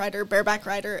 saddle bronc rider, bareback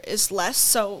rider is less.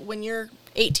 So when you're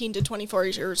 18 to 24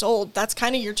 years old, that's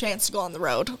kind of your chance to go on the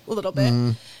road a little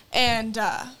bit. And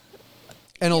a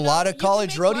lot of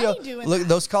college rodeo, look,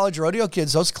 those college rodeo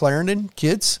kids, those Clarendon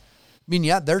kids, I mean,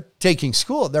 yeah, they're taking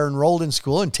school. They're enrolled in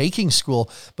school and taking school,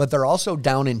 but they're also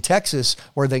down in Texas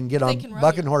where they can get on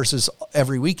bucking horses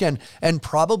every weekend, and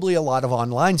probably a lot of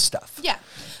online stuff. Yeah.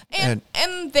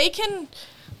 And they can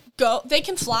go, they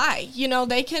can fly,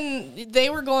 they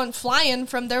were going flying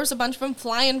there was a bunch of them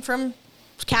flying from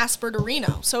Casper to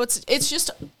Reno. So it's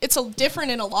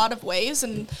different in a lot of ways,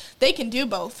 and they can do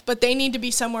both, but they need to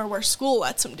be somewhere where school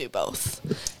lets them do both.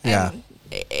 Yeah. And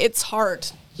it's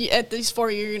hard at these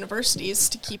four-year universities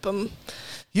to keep them.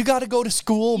 You got to go to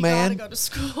school, man. You got to go to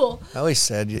school. I always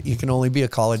said you can only be a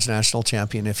college national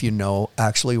champion if you know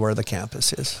actually where the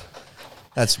campus is.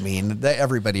 That's mean.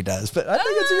 Everybody does, but I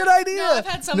think it's a good idea. No, I've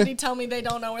had somebody tell me they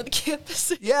don't know where the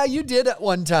campus is. Yeah, you did at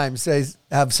one time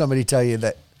have somebody tell you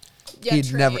that. Yeah,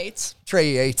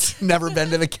 Trey Yates, never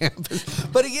been to the campus.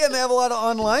 But again, they have a lot of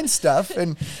online stuff.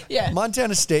 And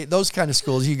Montana State, those kind of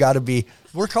schools,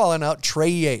 we're calling out Trey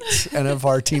Yates,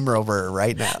 NFR Team Rover,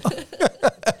 right now.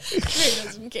 Trey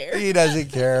doesn't care. He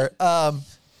doesn't care.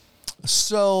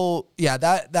 So, yeah,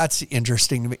 that's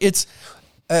interesting to me. It's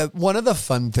one of the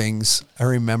fun things I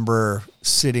remember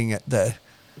sitting at the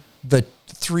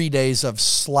 3 days of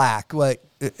slack,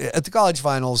 at the college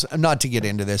finals, not to get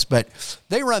into this, but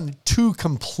they run 2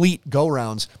 complete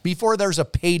go-rounds before there's a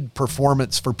paid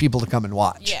performance for people to come and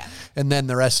watch. Yeah. And then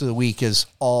the rest of the week is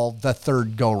all the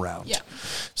third go-round. Yeah.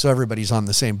 So everybody's on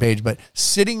the same page. But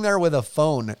sitting there with a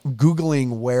phone,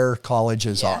 Googling where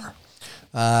colleges are.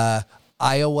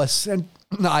 Iowa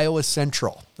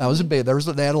Central. That was a big,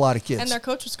 they had a lot of kids. And their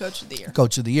coach was Coach of the Year.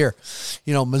 Coach of the Year.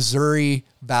 Missouri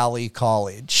Valley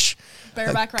College.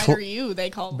 Bareback Rider U, they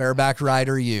call them. Bareback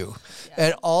Rider U. Yeah.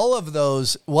 And all of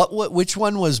those, which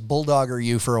one was Bulldog or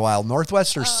U for a while?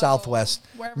 Northwest or Southwest?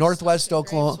 Northwest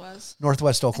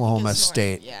Oklahoma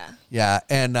State. Yeah. Yeah.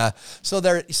 And so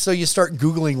you start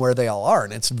Googling where they all are,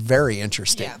 and it's very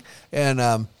interesting. Yeah. And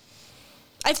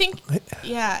I think,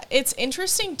 it's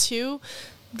interesting too,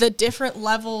 the different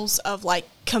levels of like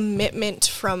commitment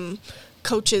from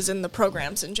coaches in the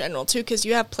programs in general too, because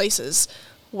you have places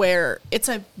where it's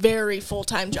a very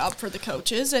full-time job for the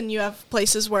coaches, and you have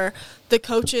places where the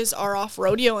coaches are off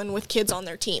rodeoing with kids on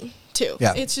their team too.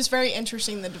 Yeah. It's just very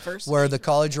interesting, the diversity. Where the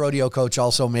college rodeo coach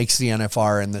also makes the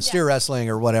NFR and the steer wrestling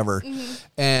or whatever. Mm-hmm.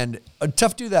 And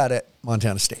tough to do that at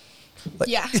Montana State.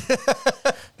 Yeah.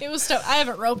 It was tough. I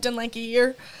haven't roped in like a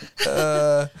year.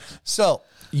 So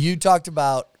you talked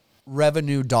about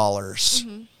revenue dollars,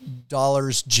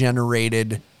 dollars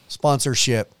generated,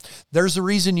 sponsorship. There's a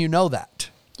reason you know that.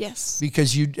 Yes.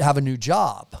 Because you have a new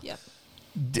job.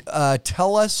 Yep.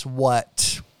 Tell us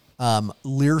what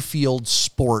Learfield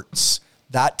Sports,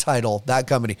 that title, that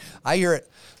company. I hear it.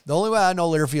 The only way I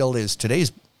know Learfield is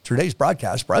today's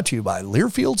broadcast brought to you by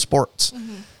Learfield Sports.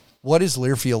 Mm-hmm. What is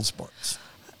Learfield Sports?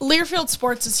 Learfield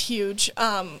Sports is huge.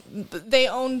 They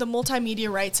own the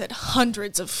multimedia rights at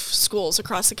hundreds of schools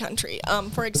across the country.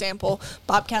 For example,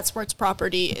 Bobcat Sports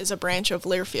Property is a branch of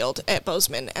Learfield at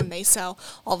Bozeman, and they sell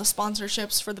all the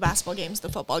sponsorships for the basketball games, the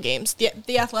football games,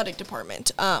 the athletic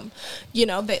department.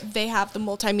 They have the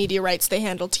multimedia rights. They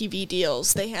handle TV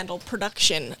deals. They handle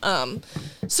production.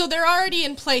 So they're already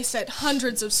in place at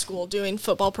hundreds of schools doing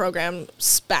football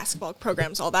programs, basketball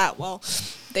programs, all that. Well,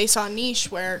 they saw a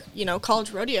niche where,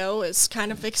 college rodeo is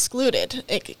kind of excluded,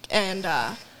 and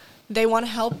they want to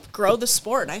help grow the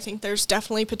sport. I think there's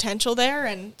definitely potential there,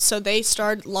 and so they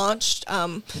launched,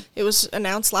 it was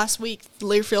announced last week,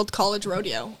 Learfield College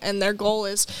Rodeo, and their goal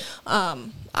is,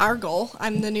 our goal,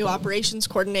 I'm the new operations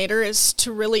coordinator, is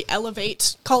to really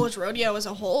elevate college rodeo as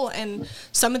a whole, and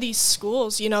some of these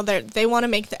schools, they want to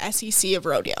make the SEC of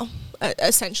rodeo.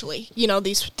 essentially.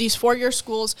 These 4-year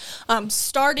schools,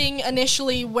 starting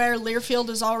initially where Learfield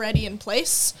is already in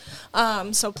place.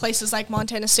 So places like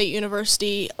Montana State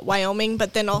University, Wyoming,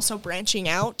 but then also branching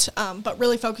out, but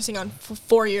really focusing on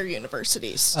 4-year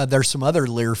universities. There's some other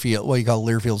Learfield, what you call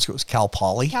Learfield schools, Cal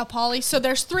Poly. Cal Poly. So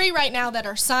there's 3 right now that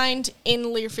are signed in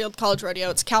Learfield College Rodeo.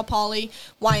 It's Cal Poly,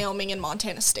 Wyoming, and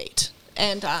Montana State.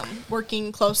 And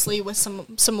working closely with some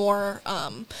more,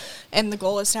 and the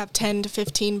goal is to have 10 to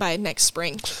 15 by next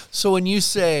spring. So when you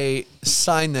say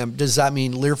sign them, does that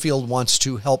mean Learfield wants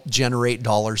to help generate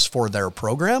dollars for their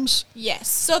programs? Yes.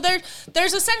 So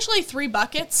there's essentially 3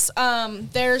 buckets.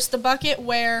 There's the bucket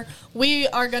where we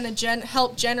are going to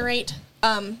help generate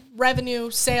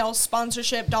revenue, sales,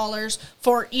 sponsorship dollars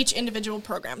for each individual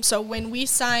program. So when we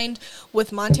signed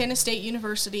with Montana State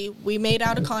University, we made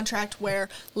out a contract where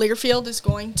Learfield is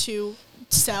going to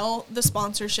sell the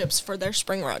sponsorships for their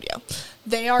spring rodeo.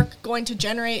 They are going to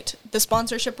generate the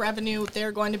sponsorship revenue.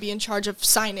 They're going to be in charge of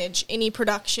signage, any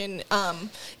production,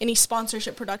 any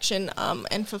sponsorship production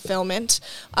and fulfillment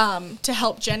to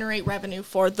help generate revenue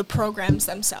for the programs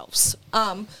themselves.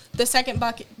 The second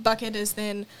bucket is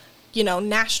then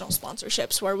national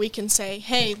sponsorships where we can say,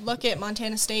 hey, look at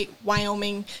Montana State,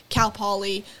 Wyoming, Cal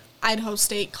Poly, Idaho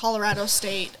State, Colorado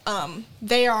State.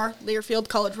 They are Learfield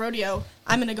College Rodeo.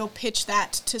 I'm going to go pitch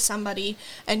that to somebody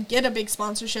and get a big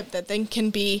sponsorship that then can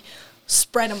be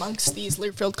spread amongst these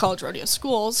Learfield College Rodeo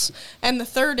schools. And the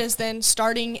third is then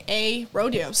starting a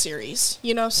rodeo series,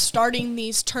 starting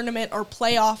these tournament or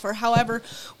playoff or however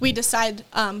we decide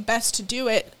best to do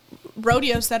it,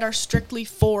 rodeos that are strictly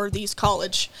for these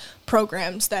college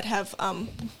programs that have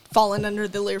fallen under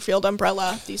the Learfield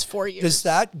umbrella these 4 years. Does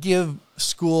that give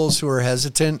schools who are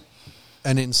hesitant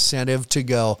an incentive to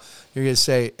go, you're going to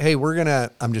say, hey,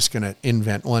 I'm just going to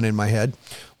invent one in my head.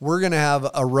 We're going to have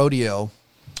a rodeo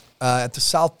at the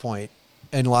South Point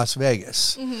in Las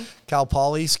Vegas. Mm-hmm. Cal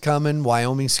Poly's coming,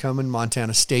 Wyoming's coming,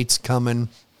 Montana State's coming,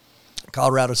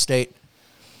 Colorado State.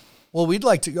 Well, we'd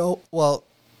like to go. Well,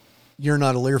 you're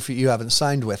not a Learfield, you haven't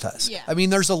signed with us. Yeah. I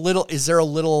mean, is there a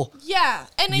little yeah,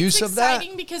 and use it's of that?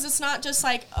 exciting because it's not just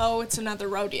like, oh, it's another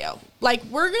rodeo. Like,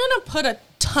 we're going to put a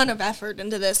ton of effort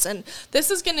into this, and this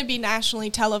is going to be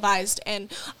nationally televised, and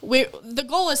the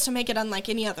goal is to make it unlike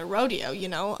any other rodeo,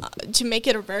 to make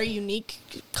it a very unique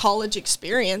college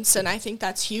experience, and I think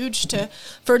that's huge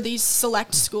for these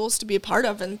select schools to be a part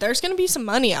of, and there's going to be some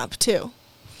money up, too.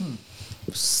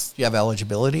 You have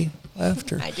eligibility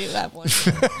left? I do have one.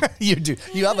 You do.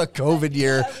 You have a COVID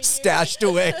year stashed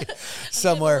away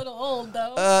somewhere. I'm a little old,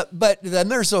 though. But then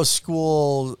there's those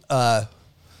schools.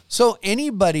 So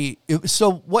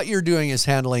what you're doing is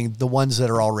handling the ones that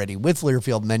are already with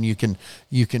Learfield, and then you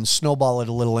can snowball it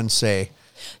a little and say,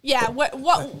 yeah,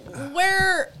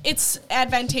 where it's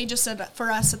advantageous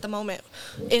for us at the moment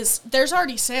is there's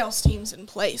already sales teams in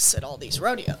place at all these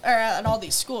at all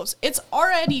these schools. It's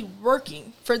already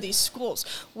working for these schools.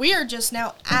 We are just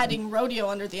now adding rodeo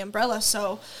under the umbrella.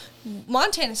 So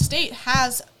Montana State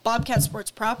has Bobcat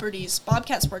Sports Properties.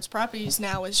 Bobcat Sports Properties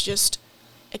now is just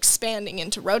expanding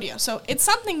into rodeo. So it's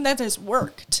something that has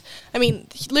worked. I mean,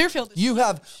 Learfield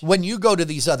when you go to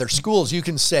these other schools, you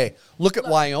can say, look at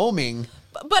Wyoming.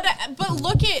 But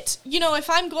look at, if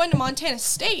I'm going to Montana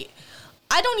State,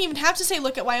 I don't even have to say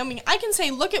look at Wyoming. I can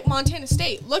say look at Montana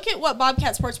State. Look at what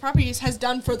Bobcat Sports Properties has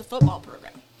done for the football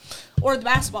program or the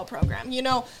basketball program.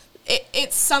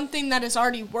 It's something that has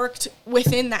already worked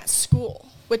within that school,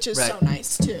 which is so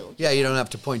nice too. Yeah, you don't have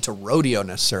to point to rodeo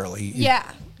necessarily.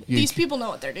 These people know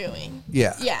what they're doing.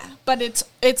 Yeah. Yeah, but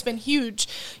it's been huge.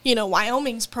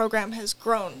 Wyoming's program has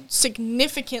grown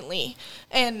significantly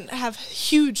and have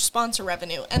huge sponsor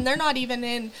revenue. And they're not even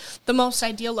in the most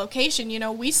ideal location.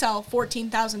 We sell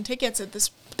 14,000 tickets at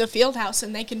the field house,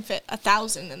 and they can fit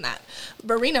 1,000 in that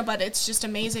arena. But it's just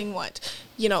amazing what,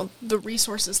 the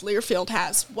resources Learfield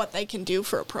has, what they can do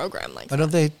for a program like that. Why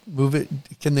don't they move it?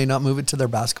 Can they not move it to their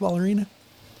basketball arena?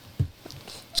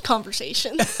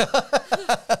 Conversations.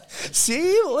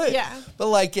 See? Yeah.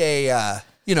 But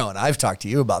and I've talked to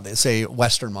you about this, say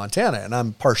Western Montana, and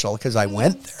I'm partial because I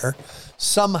went there.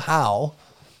 Somehow,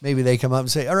 maybe they come up and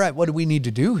say, all right, what do we need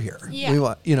to do here? Yeah. We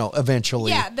want,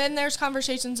 eventually. Yeah, then there's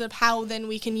conversations of how then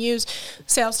we can use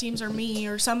sales teams or me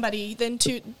or somebody then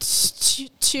to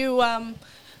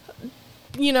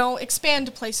expand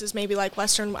to places maybe like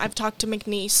Western. I've talked to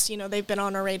McNeese, they've been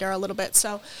on our radar a little bit.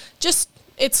 So just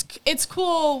it's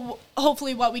cool,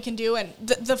 hopefully, what we can do. And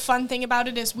the fun thing about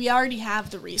it is we already have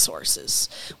the resources.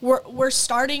 We're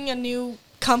starting a new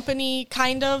company,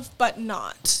 kind of, but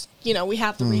not. We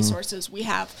have the resources. We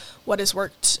have what has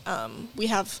worked. We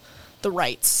have the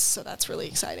rights. So that's really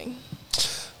exciting.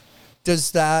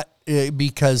 Does that,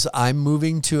 because I'm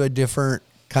moving to a different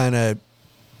kind of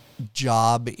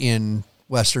job in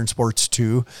Western sports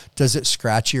too, does it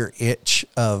scratch your itch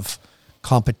of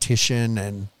competition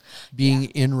and being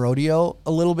in rodeo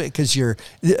a little bit? Because you're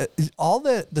all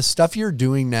the stuff you're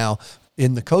doing now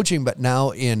in the coaching, but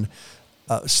now in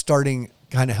starting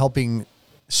kind of helping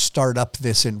start up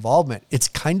this involvement, it's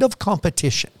kind of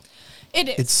competition. It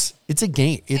is. It's a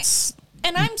game.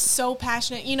 And I'm so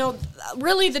passionate.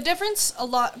 Really the difference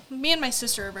me and my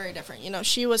sister are very different.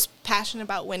 She was passionate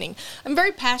about winning. I'm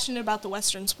very passionate about the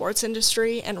Western sports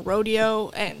industry and rodeo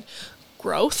and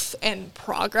growth and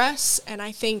progress. And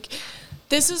I think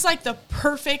this is like the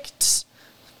perfect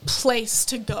place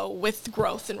to go with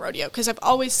growth in rodeo. Because I've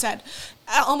always said,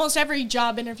 almost every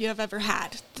job interview I've ever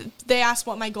had, they ask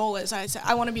what my goal is. I say,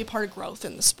 I want to be a part of growth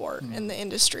in the sport, in the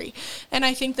industry. And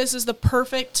I think this is the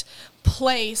perfect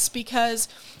place because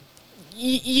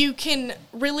you can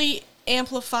really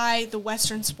amplify the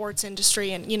Western sports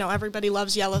industry. And, everybody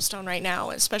loves Yellowstone right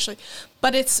now, especially.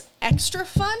 But it's extra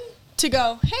fun to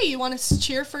go, hey, you want to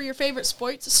cheer for your favorite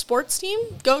sports team?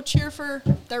 Go cheer for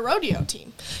their rodeo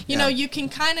team. You can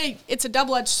kind of, it's a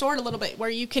double-edged sword a little bit, where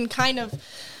you can kind of,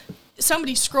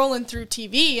 somebody scrolling through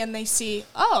TV and they see,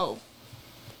 oh,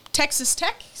 Texas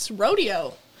Tech's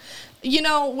rodeo.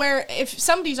 Where if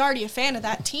somebody's already a fan of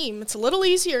that team, it's a little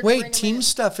easier to bring team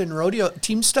stuff in rodeo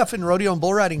and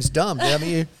bull riding's dumb. I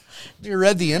mean, you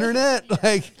read the internet?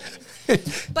 But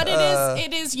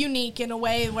it is unique in a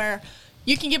way where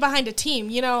you can get behind a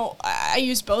team. I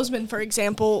use Bozeman, for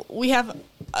example. We have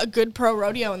a good pro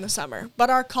rodeo in the summer, but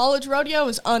our college rodeo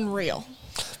is unreal.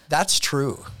 That's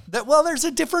true. There's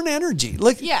a different energy.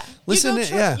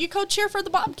 You co-cheer for the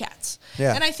Bobcats.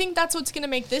 Yeah. And I think that's what's going to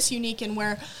make this unique and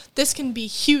where this can be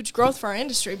huge growth for our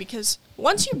industry, because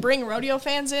once you bring rodeo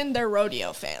fans in, they're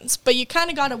rodeo fans. But you kind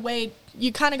of got to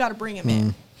bring them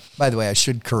in. By the way, I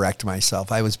should correct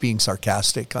myself. I was being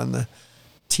sarcastic on the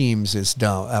teams is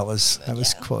dumb. I was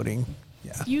quoting.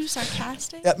 Yeah. You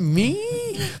sarcastic?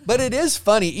 Me? But it is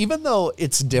funny, even though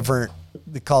it's different,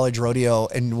 the college rodeo,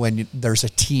 and when there's a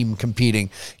team competing,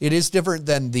 it is different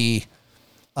than the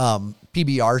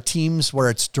PBR teams where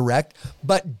it's direct.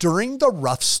 But during the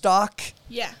rough stock,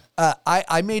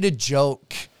 I made a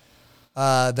joke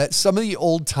that some of the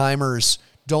old timers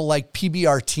don't like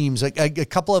PBR teams. A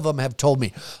couple of them have told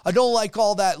me, I don't like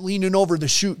all that leaning over the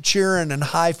chute, cheering and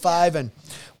high five. And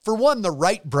for one, the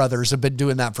Wright brothers have been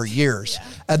doing that for years. Yeah.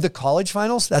 At the college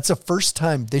finals, that's the first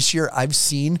time this year I've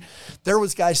seen there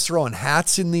was guys throwing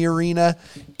hats in the arena.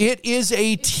 It is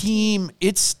a team.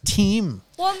 It's team.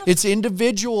 It's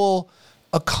individual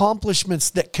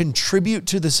accomplishments that contribute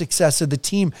to the success of the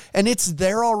team. And it's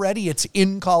there already. It's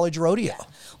in college rodeo. Yeah.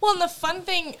 Well, and the fun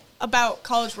thing about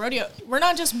college rodeo, we're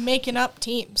not just making up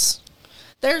teams.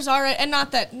 There's already, and not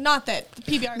that the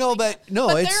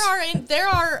PBR. There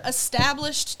are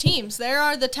established teams. There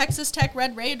are the Texas Tech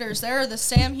Red Raiders. There are the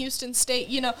Sam Houston State,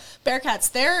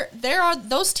 Bearcats. There are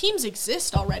those teams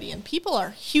exist already, and people are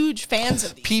huge fans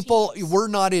of these. Teams. We're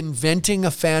not inventing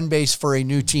a fan base for a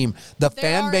new team. The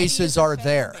fan bases are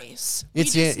there. We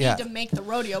just need to make the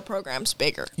rodeo programs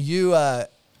bigger. You had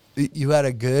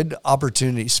a good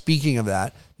opportunity. Speaking of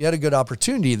that, you had a good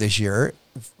opportunity this year.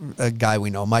 A guy we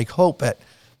know, Mike Hope at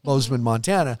Bozeman,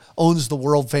 Montana, owns the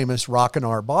world famous Rockin'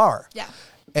 R Bar. Yeah.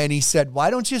 And he said, why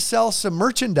don't you sell some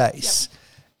merchandise? Yep.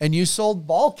 And you sold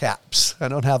ball caps. I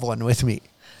don't have one with me.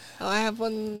 Oh, I have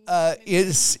one. It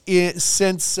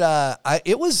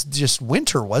was just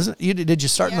winter, wasn't it? Did you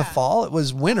start in the fall? It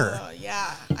was winter. Oh,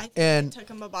 yeah. I took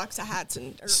him a box of hats.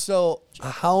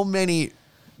 How many...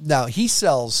 Now, he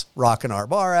sells Rockin' R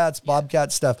Bar hats,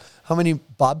 Bobcat stuff. How many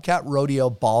Bobcat Rodeo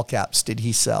ball caps did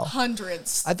he sell?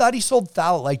 Hundreds. I thought he sold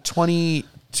 22.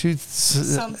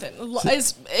 Something.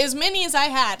 As many as I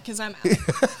had, because I'm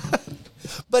out.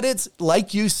 But it's,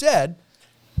 like you said,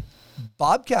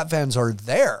 Bobcat fans are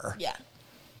there. Yeah.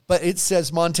 But it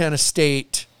says Montana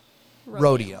State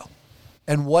Rodeo.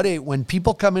 And when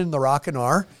people come in the Rockin'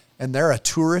 R and they're a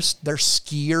tourist, they're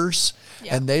skiers,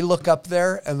 and they look up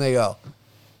there and they go,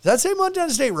 does that say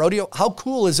Montana State Rodeo? How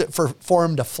cool is it for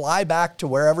them to fly back to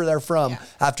wherever they're from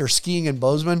after skiing in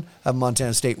Bozeman, have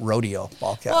Montana State Rodeo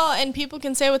ball cap? Well, and people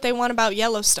can say what they want about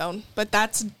Yellowstone, but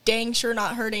that's dang sure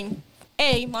not hurting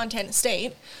Montana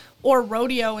State or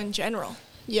rodeo in general.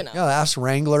 Ask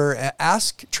Wrangler.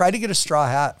 Try to get a straw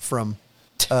hat from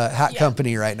Hat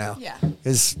Company right now. Yeah,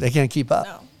 because they can't keep up.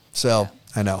 No. So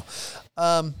I know.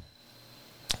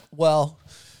 Well.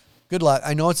 Good luck.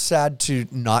 I know it's sad to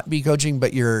not be coaching,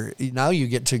 but you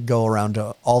get to go around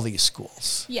to all these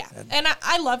schools. Yeah, and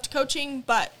I loved coaching,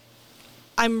 but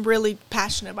I'm really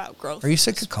passionate about growth. Are you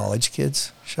sick of college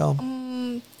kids, Shel?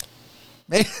 No.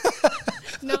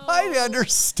 I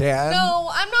understand. No,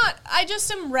 I'm not. I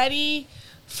just am ready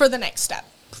for the next step.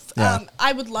 Yeah.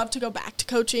 I would love to go back to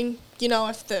coaching,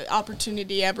 if the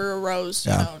opportunity ever arose,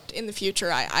 in the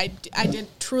future. I did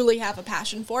truly have a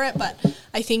passion for it, but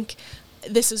I think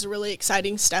this is a really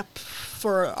exciting step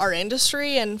for our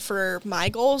industry and for my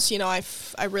goals. I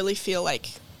really feel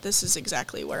like this is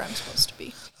exactly where I'm supposed to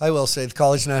be. I will say the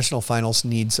College National Finals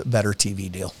needs a better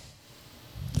TV deal.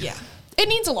 Yeah. It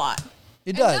needs a lot.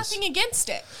 It does. Nothing against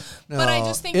it. No, but I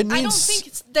just think, I don't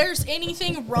think there's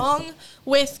anything wrong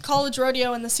with College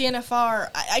Rodeo and the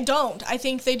CNFR. I don't. I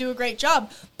think they do a great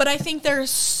job. But I think there is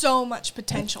so much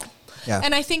potential. Yeah.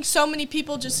 And I think so many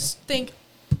people just think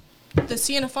the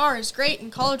CNFR is great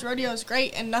and College Rodeo is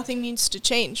great and nothing needs to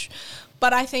change.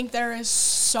 But I think there is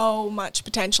so much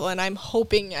potential, and I'm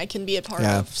hoping I can be a part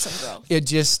of some growth. It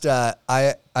just,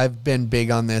 I've been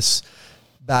big on this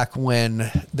back when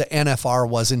the NFR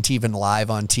wasn't even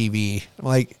live on TV.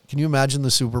 Like, can you imagine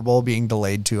the Super Bowl being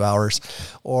delayed 2 hours?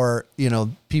 Or,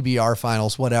 PBR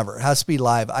finals, whatever. It has to be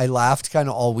live. I laughed kind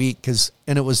of all week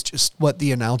and it was just what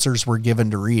the announcers were given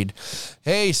to read.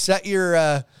 Hey, set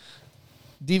your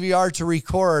DVR to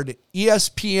record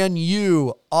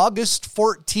ESPNU August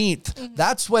 14th. Mm-hmm.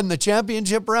 That's when the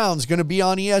championship round's going to be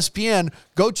on ESPN.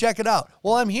 Go check it out.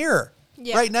 Well, I'm here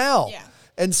right now. Yeah.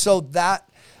 And so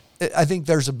I think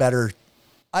there's a better,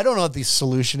 I don't know what the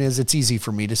solution is. It's easy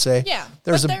for me to say. Yeah.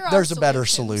 There's a better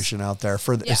solution out there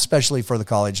especially for the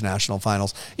College National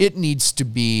Finals. It needs to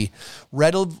be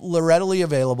readily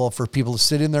available for people to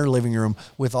sit in their living room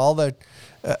with all the,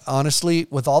 honestly,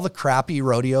 with all the crappy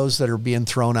rodeos that are being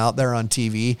thrown out there on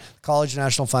TV. College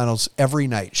National Finals every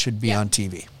night should be on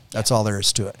TV. That's all there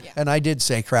is to it. Yeah. And I did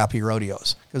say crappy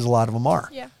rodeos because a lot of them are.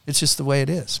 Yeah. It's just the way it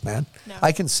is, man. No.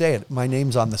 I can say it. My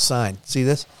name's on the sign. See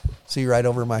this? See right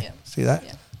over see that?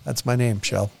 Yeah. That's my name,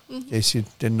 Shel, in case you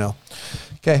didn't know.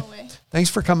 Okay. No way. Thanks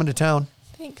for coming to town.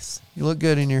 Thanks. You look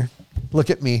good in your, look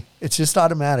at me. It's just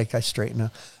automatic. I straighten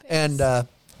up. Thanks. And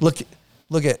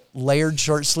look at layered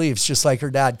short sleeves, just like her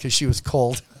dad, because she was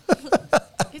cold.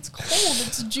 It's cold.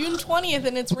 It's June 20th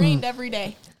and it's rained every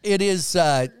day. It is,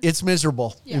 it's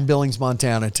miserable in Billings,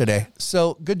 Montana today.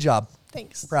 So good job.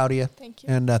 Thanks. Proud of you. Thank you.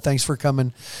 And thanks for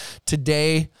coming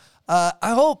today. I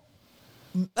hope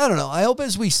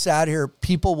as we sat here,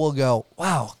 people will go,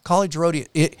 wow, College Rodeo,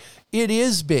 it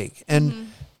is big.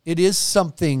 And it is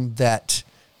something that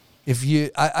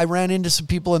I ran into some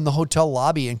people in the hotel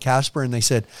lobby in Casper and they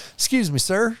said, excuse me,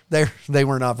 sir. They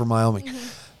were not from Wyoming.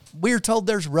 We were told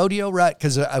there's rodeo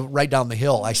because right down the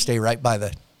hill, I stay right by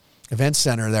the event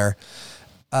center there.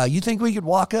 You think we could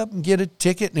walk up and get a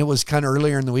ticket? And it was kind of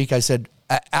earlier in the week. I said,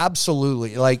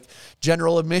 absolutely. Like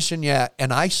general admission. Yeah.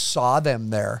 And I saw them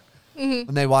there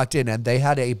when they walked in and they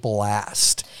had a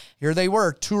blast. Here they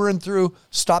were touring through,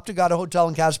 stopped and got a hotel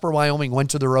in Casper, Wyoming,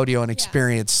 went to the rodeo and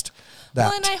experienced that.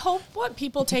 Well, and I hope what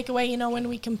people take away, when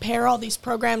we compare all these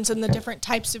programs and the different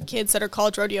types of kids that are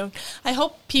College Rodeo, I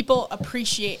hope people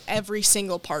appreciate every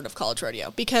single part of College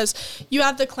Rodeo because you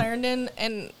have the Clarendon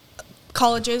and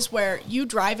colleges where you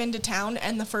drive into town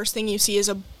and the first thing you see is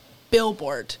a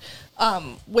billboard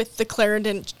with the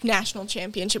Clarendon National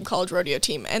Championship College Rodeo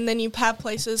team. And then you have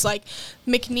places like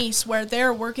McNeese where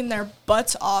they're working their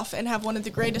butts off and have one of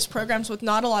the greatest programs with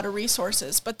not a lot of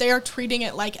resources, but they are treating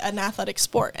it like an athletic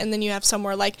sport. And then you have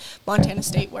somewhere like Montana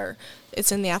State where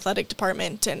it's in the athletic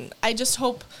department. And I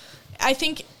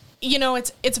think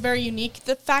it's very unique,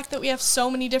 the fact that we have so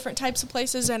many different types of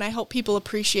places, and I hope people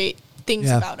appreciate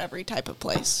things about every type of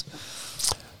place.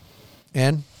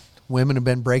 And women have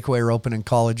been breakaway roping in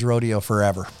College Rodeo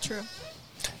forever. True.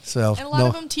 So and a lot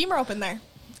of them team roping there.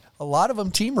 A lot of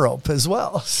them team rope as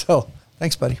well. So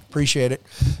thanks, buddy. Appreciate it.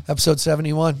 Episode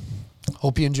 71.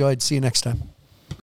 Hope you enjoyed. See you next time.